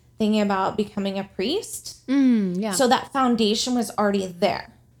was thinking about becoming a priest. Yeah. So that foundation was already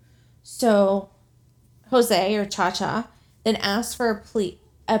there. So Jose, or Cha-Cha, then asked for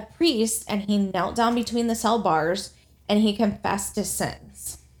a priest, and he knelt down between the cell bars and he confessed his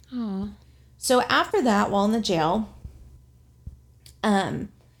sins. So after that, while in the jail,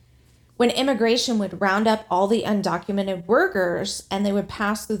 when immigration would round up all the undocumented workers and they would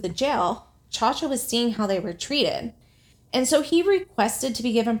pass through the jail, Cha-Cha was seeing how they were treated. And so he requested to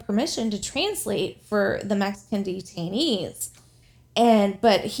be given permission to translate for the Mexican detainees.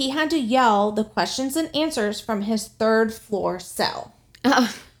 But he had to yell the questions and answers from his 3rd floor cell.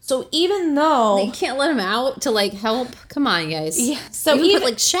 So even though They can't let him out to like help. Come on, guys. Yeah, so you even- put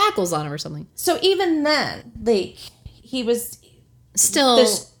like shackles on him or something. So even then, like, he was Still.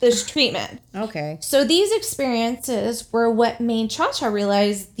 this treatment. Okay. So these experiences were what made Cha-Cha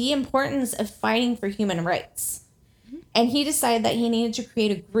realize the importance of fighting for human rights. And he decided that he needed to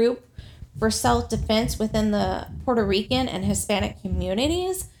create a group for self-defense within the Puerto Rican and Hispanic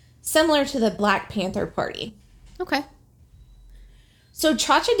communities, similar to the Black Panther Party. Okay. So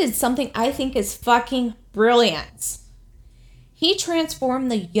Cha-Cha did something I think is fucking brilliant. He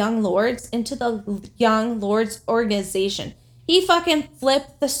transformed the Young Lords into the Young Lords organization. He fucking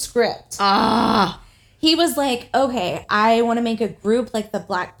flipped the script. He was like, okay, I want to make a group like the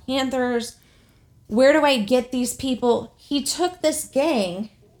Black Panthers. Where do I get these people? He took this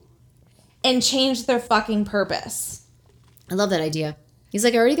gang and changed their fucking purpose. I love that idea. He's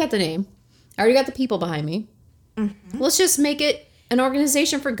like, I already got the name. I already got the people behind me. Let's just make it an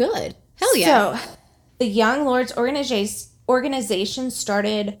organization for good. Hell yeah. So the Young Lords organization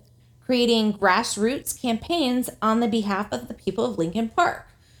started creating grassroots campaigns on the behalf of the people of Lincoln Park.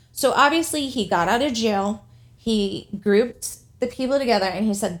 So obviously he got out of jail. He grouped the people together and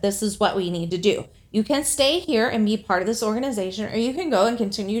he said, this is what we need to do. You can stay here and be part of this organization, or you can go and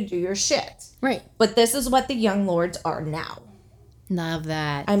continue to do your shit. Right. But this is what the Young Lords are now. Love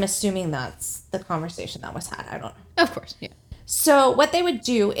that. I'm assuming that's the conversation that was had. I don't know. Of course. Yeah. So what they would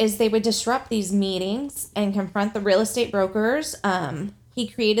do is they would disrupt these meetings and confront the real estate brokers. He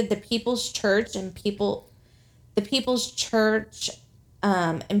created the People's Church and the People's Church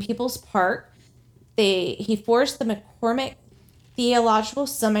and People's Park. He forced the McCormick Theological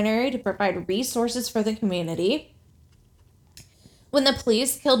Seminary to provide resources for the community. When the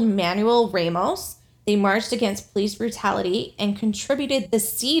police killed Manuel Ramos, they marched against police brutality and contributed the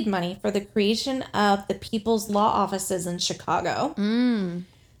seed money for the creation of the People's Law Offices in Chicago.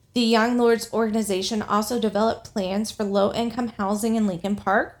 The Young Lords organization also developed plans for low-income housing in Lincoln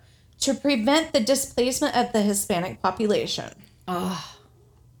Park to prevent the displacement of the Hispanic population.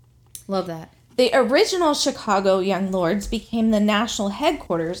 Love that. The original Chicago Young Lords became the national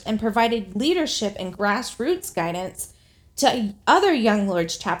headquarters and provided leadership and grassroots guidance to other Young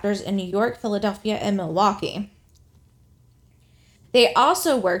Lords chapters in New York, Philadelphia, and Milwaukee. They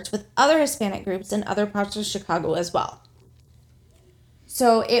also worked with other Hispanic groups in other parts of Chicago as well.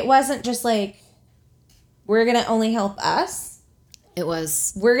 So it wasn't just like, we're going to only help us. It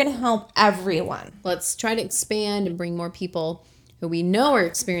was, We're going to help everyone. let's try to expand and bring more people who we know are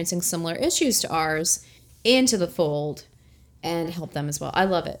experiencing similar issues to ours into the fold and help them as well. I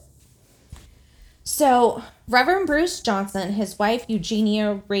love it. So Reverend Bruce Johnson, his wife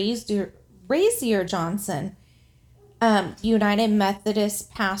Eugenia Razier Johnson, United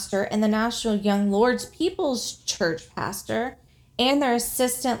Methodist pastor and the National Young Lords People's Church pastor and their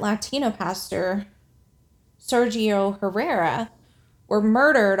assistant Latino pastor, Sergio Herrera, were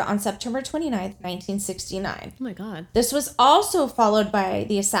murdered on September 29th, 1969. Oh my God. This was also followed by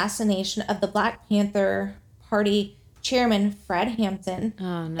the assassination of the Black Panther Party chairman, Fred Hampton,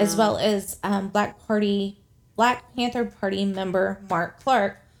 Oh, no. as well as Black Panther Party member Mark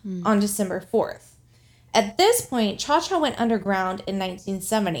Clark on December 4th. At this point, Cha-Cha went underground in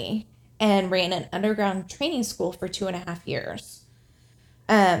 1970 and ran an underground training school for 2.5 years.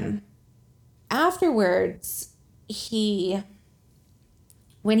 Afterwards,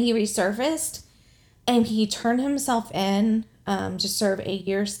 when he resurfaced, and he turned himself in to serve a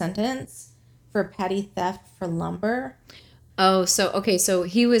year sentence for petty theft for lumber. Oh, so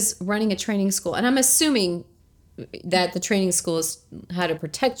he was running a training school, and I'm assuming that the training school is how to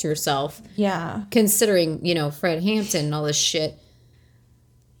protect yourself. Yeah. Considering, Fred Hampton and all this shit.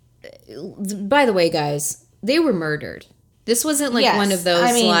 By the way, guys, they were murdered. This wasn't like Yes, one of those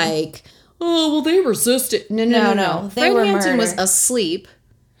I mean- like, oh, well, they resisted. No. No, they Fred were Hampton was murdered. asleep,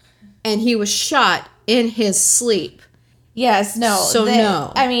 and he was shot in his sleep. Yes, no. So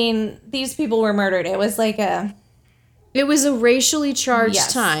no. I mean, these people were murdered. It was like It was a racially charged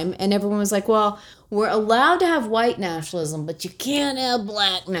Yes. time, and everyone was like, well, we're allowed to have white nationalism, but you can't have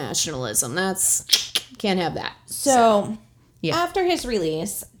black nationalism. Can't have that. So, Yeah. after his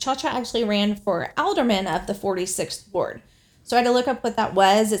release, Cha-Cha actually ran for alderman of the 46th ward. So I had to look up what that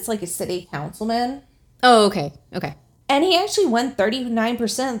was. It's like a city councilman. Oh, okay. And he actually won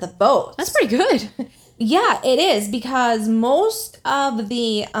 39% of the vote. That's pretty good. Yeah, it is, because most of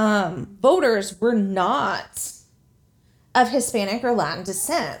the voters were not of Hispanic or Latin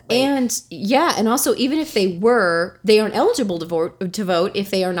descent. Like, And also, even if they were, they aren't eligible to vote if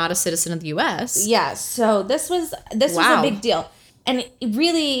they are not a citizen of the U.S. yeah, so this was Wow. a big deal. And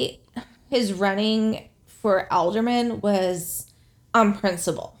really, his running for alderman was on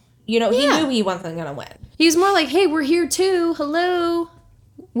principle. He Yeah. knew he wasn't going to win. He's more like, hey, we're here too. Hello.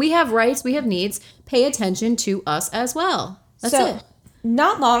 We have rights. We have needs. Pay attention to us as well. That's it.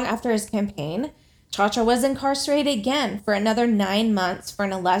 Not long after his campaign, Cha-Cha was incarcerated again for another 9 months for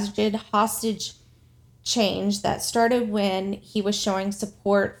an alleged hostage change that started when he was showing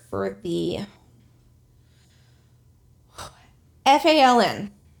support for the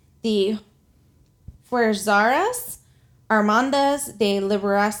FALN, the Fuerzas Armadas de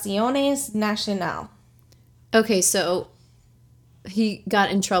Liberaciones Nacional. Okay, so he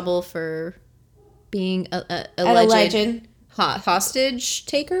got in trouble for being a An alleged hostage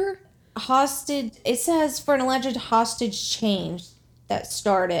taker? It says for an alleged hostage change that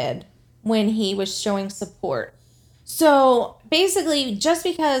started when he was showing support. So basically, just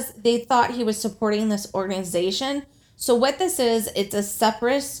because they thought he was supporting this organization. So what this is, it's a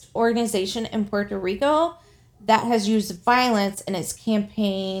separatist organization in Puerto Rico that has used violence in its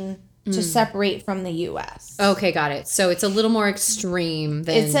campaign to separate from the U.S. Okay, got it. So it's a little more extreme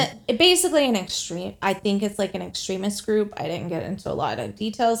than... It's basically an extreme. I think it's like an extremist group. I didn't get into a lot of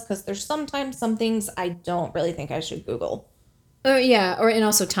details because there's sometimes some things I don't really think I should Google. Yeah, and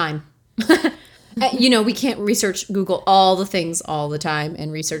also time. We can't research Google all the things all the time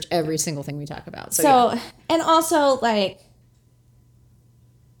and research every single thing we talk about. So And also, like,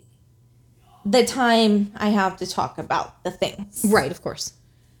 the time I have to talk about the things. right, of course.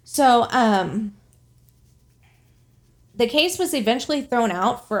 So, the case was eventually thrown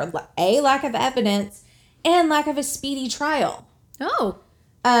out for a lack of evidence and lack of a speedy trial. Oh,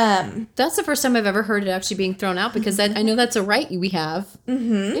 that's the first time I've ever heard it actually being thrown out because I know that's a right we have.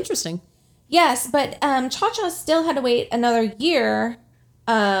 Mm-hmm. Interesting. Yes, but Cha-Cha still had to wait another year,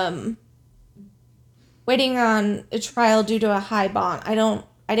 waiting on a trial due to a high bond.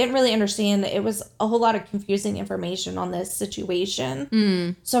 I didn't really understand. It was a whole lot of confusing information on this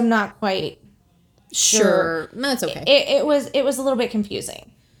situation, so I'm not quite Sure. That's okay. It was a little bit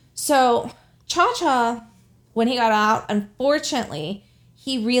confusing. So Cha-Cha, when he got out, unfortunately,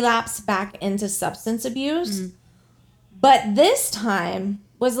 he relapsed back into substance abuse. But this time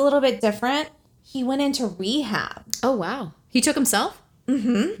was a little bit different. He went into rehab. Oh, wow. He took himself?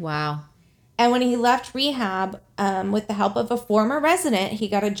 Mm-hmm. Wow. And when he left rehab, with the help of a former resident, he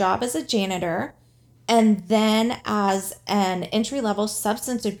got a job as a janitor and then as an entry-level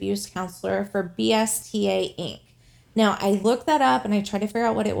substance abuse counselor for BSTA Inc. Now, I looked that up and I tried to figure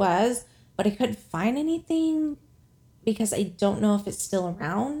out what it was, but I couldn't find anything because I don't know if it's still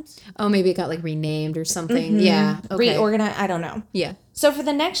around. Oh, maybe it got like renamed or something. Yeah. Okay. Reorganized, I don't know. Yeah. So for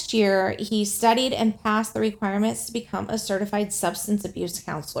the next year, he studied and passed the requirements to become a certified substance abuse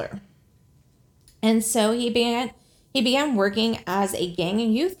counselor. And so he began He began working as a gang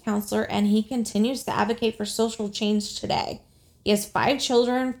and youth counselor, and he continues to advocate for social change today. He has 5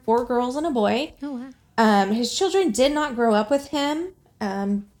 children, 4 girls and a boy. Oh, wow. His children did not grow up with him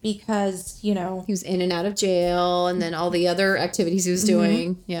because, He was in and out of jail and then all the other activities he was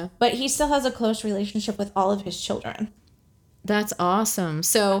doing. Yeah. but he still has a close relationship with all of his children. That's awesome.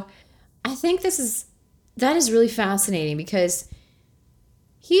 So I think that is really fascinating because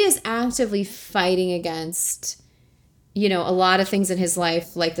he is actively fighting against, a lot of things in his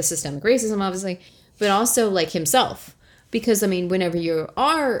life, like the systemic racism, obviously, but also like himself. Because, whenever you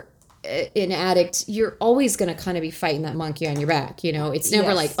are an addict, you're always going to kind of be fighting that monkey on your back. It's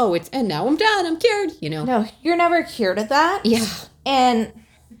never like, and now I'm done, I'm cured, No, you're never cured of that. Yeah. And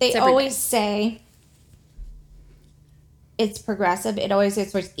they It's every always day. say it's progressive. It always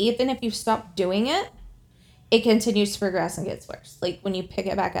gets worse. Even if you stop doing it, it continues to progress and gets worse. Like when you pick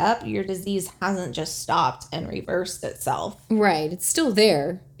it back up, your disease hasn't just stopped and reversed itself. Right. It's still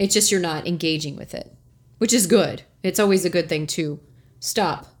there. It's just you're not engaging with it, which is good. It's always a good thing to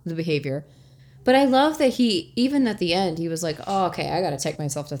stop the behavior. But I love that even at the end, he was like, oh, okay, I got to take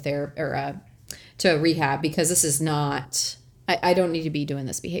myself to therapy or to rehab because this is not, I don't need to be doing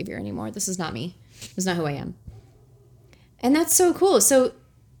this behavior anymore. This is not me. This is not who I am. And that's so cool. So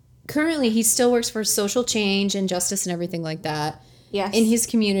currently he still works for social change and justice and everything like that. Yes. In his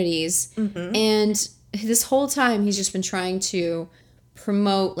communities. Mm-hmm. And this whole time he's just been trying to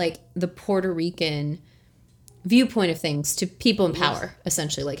promote like the Puerto Rican viewpoint of things to people in power,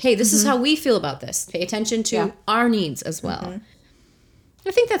 essentially. Like, hey, this is how we feel about this. Pay attention to our needs as well. I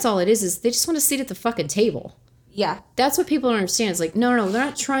think that's all it is they just want a seat at the fucking table. Yeah. That's what people don't understand. It's like, no, they're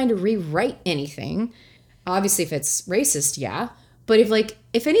not trying to rewrite anything. Obviously, if it's racist, yeah. But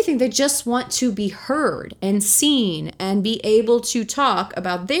if anything, they just want to be heard and seen and be able to talk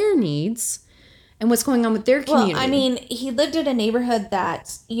about their needs and what's going on with their community. Well, he lived in a neighborhood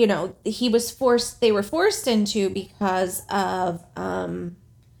that, they were forced into because of,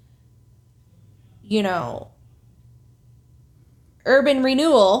 urban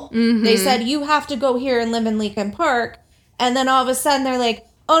renewal. Mm-hmm. They said, you have to go here and live in Lincoln Park. And then all of a sudden they're like,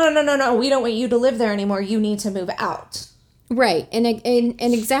 oh, no, we don't want you to live there anymore. You need to move out. Right. And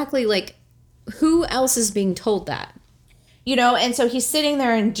exactly like who else is being told that? And so he's sitting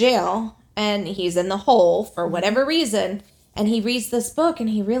there in jail and he's in the hole for whatever reason. And he reads this book and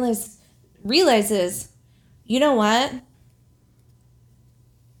he realizes, you know what?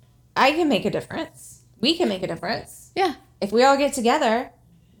 I can make a difference. We can make a difference. Yeah. If we all get together,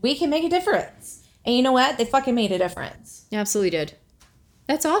 we can make a difference. And you know what? They fucking made a difference. Absolutely did.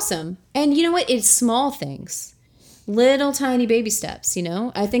 That's awesome. And you know what? It's small things. Little tiny baby steps,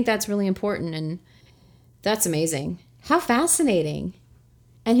 I think that's really important and that's amazing. How fascinating.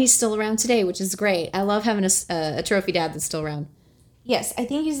 And he's still around today, which is great. I love having a trophy dad that's still around. Yes, I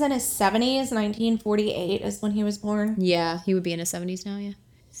think he's in his 70s. 1948 is when he was born. Yeah, he would be in his 70s now, yeah.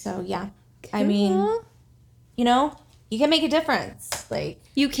 So, yeah. Cool. You can make a difference. Like,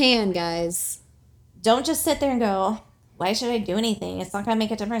 you can, guys. Don't just sit there and go, why should I do anything? It's not going to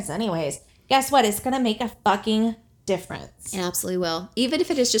make a difference anyways. Guess what? It's going to make a fucking difference. It absolutely will. Even if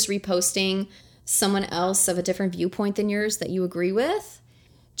it is just reposting someone else of a different viewpoint than yours that you agree with,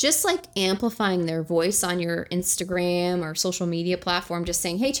 just like amplifying their voice on your Instagram or social media platform, just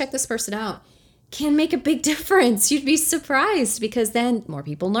saying, hey, check this person out, can make a big difference. You'd be surprised because then more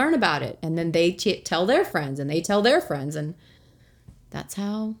people learn about it and then they tell their friends and they tell their friends and that's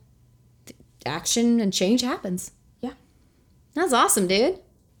how action and change happens. Yeah. That's awesome, dude.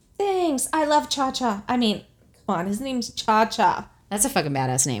 Thanks. I love Cha-Cha. Come on. His name's Cha-Cha. That's a fucking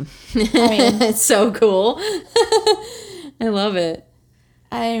badass name. mean- It's so cool. I love it.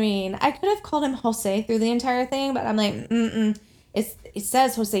 I could have called him Jose through the entire thing, but I'm like, it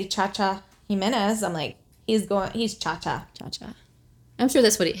says Jose Cha-Cha Jimenez. I'm like, he's Cha-Cha. Cha-Cha. I'm sure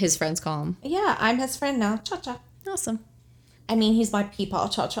that's what his friends call him. Yeah, I'm his friend now. Cha-Cha. Awesome. He's my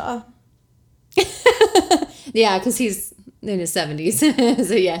peepaw Cha-Cha. Yeah, because he's in his 70s.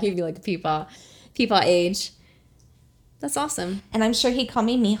 So yeah, he'd be like a peepaw age. That's awesome. And I'm sure he'd call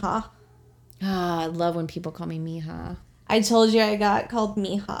me Mija. Ah, I love when people call me Mija. I told you I got called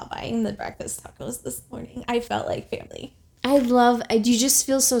Mija buying the breakfast tacos this morning. I felt like family. You just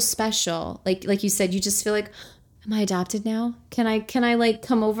feel so special. Like you said, you just feel like, am I adopted now? Can I like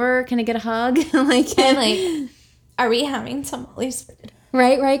come over? Can I get a hug? Are we having tamales for dinner?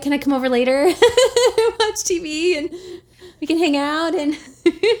 Right. Can I come over later? Watch TV and we can hang out and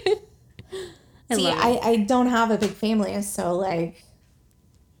I don't have a big family, so like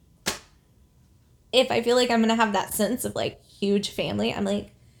if I feel like I'm gonna have that sense of like huge family, I'm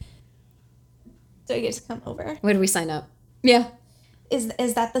like, Do I get to come over? Where do we sign up? Yeah. Is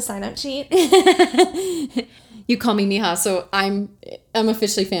that the sign up sheet? You call me Mija, so I'm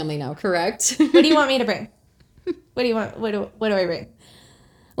officially family now, correct? What do you want me to bring? What do you want? What do I bring?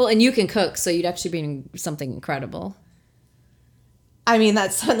 Well, and you can cook, so you'd actually bring something incredible. I mean,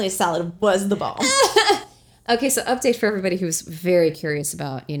 that Sunday salad was the bomb. Okay, so update for everybody who's very curious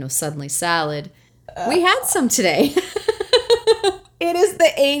about, Suddenly salad. We had some today. It is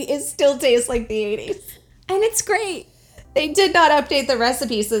the 80s. It still tastes like the 80s. And it's great. They did not update the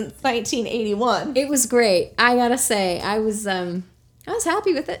recipe since 1981. It was great. I gotta say, I was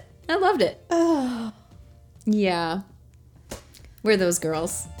happy with it. I loved it. Oh. Yeah. We're those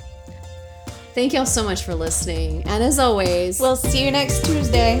girls. Thank y'all so much for listening. And as always, We'll see you next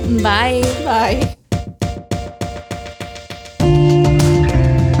Tuesday. bye. Bye.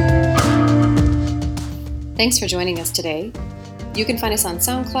 Thanks for joining us today. You can find us on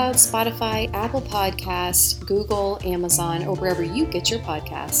SoundCloud, Spotify, Apple Podcasts, Google, Amazon, or wherever you get your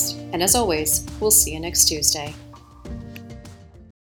podcast. And as always, we'll see you next Tuesday.